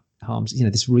about, Harms,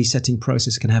 this resetting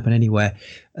process can happen anywhere.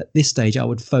 At this stage, I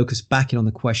would focus back in on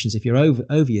the questions if you're over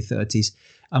your 30s,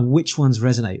 and which ones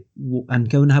resonate, and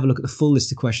go and have a look at the full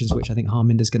list of questions, which I think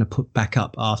Harminder's going to put back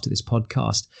up after this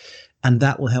podcast. And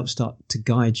that will help start to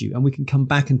guide you. And we can come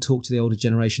back and talk to the older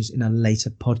generations in a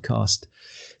later podcast.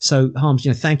 So Harms,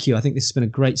 thank you. I think this has been a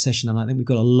great session, and I think we've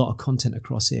got a lot of content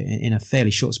across here in a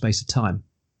fairly short space of time.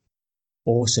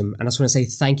 Awesome. And I just want to say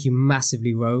thank you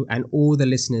massively, Ro, and all the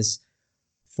listeners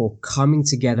for coming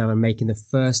together and making the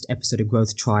first episode of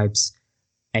Growth Tribes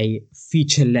a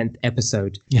feature-length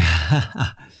episode.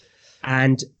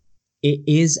 And it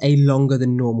is a longer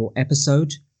than normal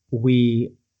episode.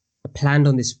 We planned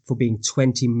on this for being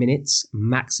 20 minutes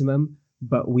maximum,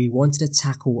 but we wanted to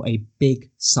tackle a big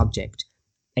subject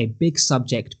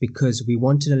because we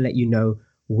wanted to let you know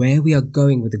where we are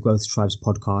going with the Growth Tribes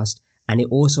podcast. And it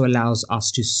also allows us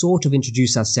to sort of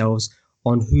introduce ourselves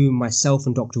on who myself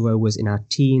and Dr. Ro was in our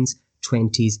teens,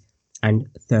 20s and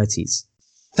 30s.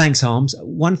 Thanks, Harms.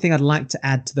 One thing I'd like to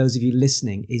add to those of you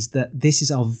listening is that this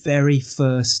is our very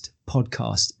first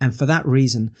podcast. And for that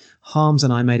reason, Harms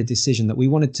and I made a decision that we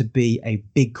wanted to be a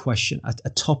big question, a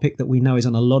topic that we know is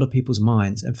on a lot of people's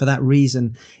minds. And for that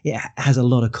reason, it has a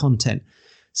lot of content.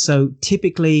 So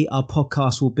typically our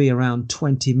podcast will be around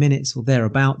 20 minutes or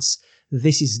thereabouts.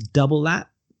 This is double that.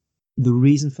 The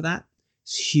reason for that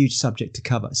is a huge subject to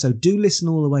cover. So do listen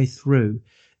all the way through.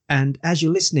 And as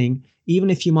you're listening, even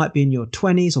if you might be in your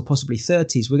 20s or possibly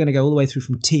 30s, we're going to go all the way through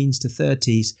from teens to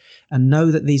 30s, and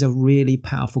know that these are really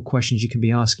powerful questions you can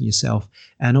be asking yourself.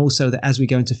 And also that as we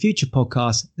go into future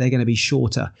podcasts, they're going to be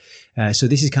shorter. So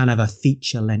this is kind of a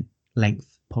feature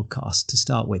length podcast to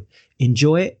start with.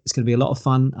 Enjoy it. It's going to be a lot of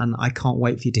fun, and I can't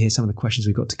wait for you to hear some of the questions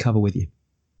we've got to cover with you.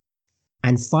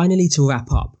 And finally, to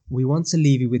wrap up, we want to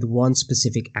leave you with one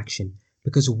specific action,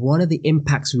 because one of the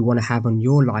impacts we want to have on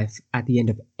your life at the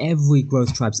end of every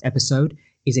Growth Tribes episode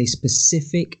is a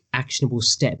specific actionable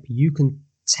step you can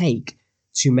take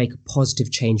to make a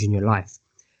positive change in your life.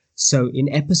 So in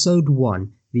episode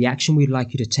 1, the action we'd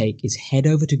like you to take is head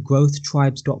over to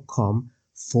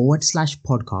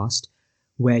growthtribes.com/podcast,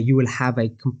 where you will have a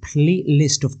complete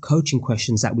list of coaching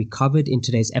questions that we covered in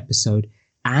today's episode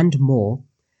and more,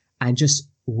 and just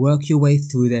work your way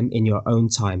through them in your own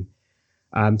time.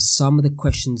 Some of the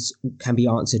questions can be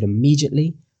answered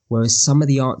immediately, whereas some of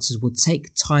the answers will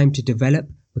take time to develop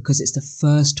because it's the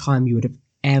first time you would have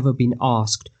ever been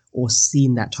asked or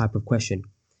seen that type of question.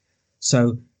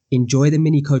 So enjoy the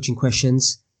mini coaching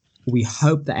questions. We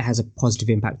hope that it has a positive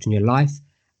impact on your life.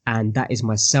 And that is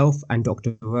myself and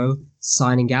Dr. Rowe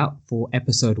signing out for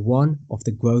episode 1 of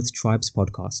the Growth Tribes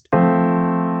podcast.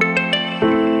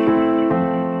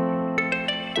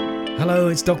 Hello,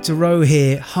 it's Dr. Rowe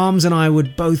here. Harms and I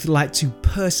would both like to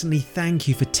personally thank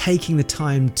you for taking the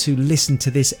time to listen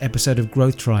to this episode of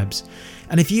Growth Tribes.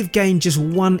 And if you've gained just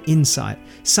one insight,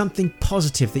 something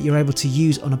positive that you're able to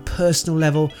use on a personal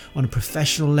level, on a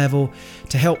professional level,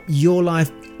 to help your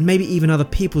life, maybe even other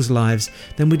people's lives,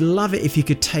 then we'd love it if you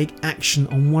could take action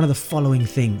on one of the following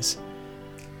things.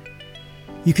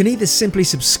 You can either simply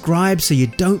subscribe so you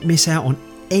don't miss out on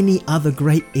any other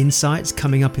great insights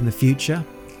coming up in the future.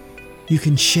 You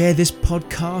can share this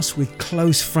podcast with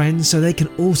close friends so they can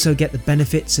also get the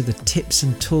benefits of the tips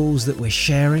and tools that we're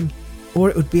sharing. Or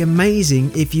it would be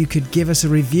amazing if you could give us a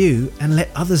review and let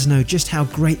others know just how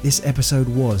great this episode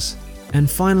was. And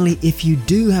finally, if you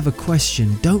do have a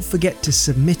question, don't forget to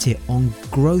submit it on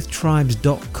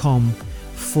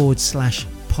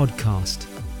growthtribes.com/podcast.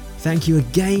 Thank you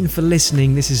again for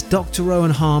listening. This is Dr.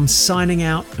 Rowan Harms signing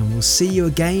out, and we'll see you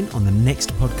again on the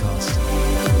next podcast.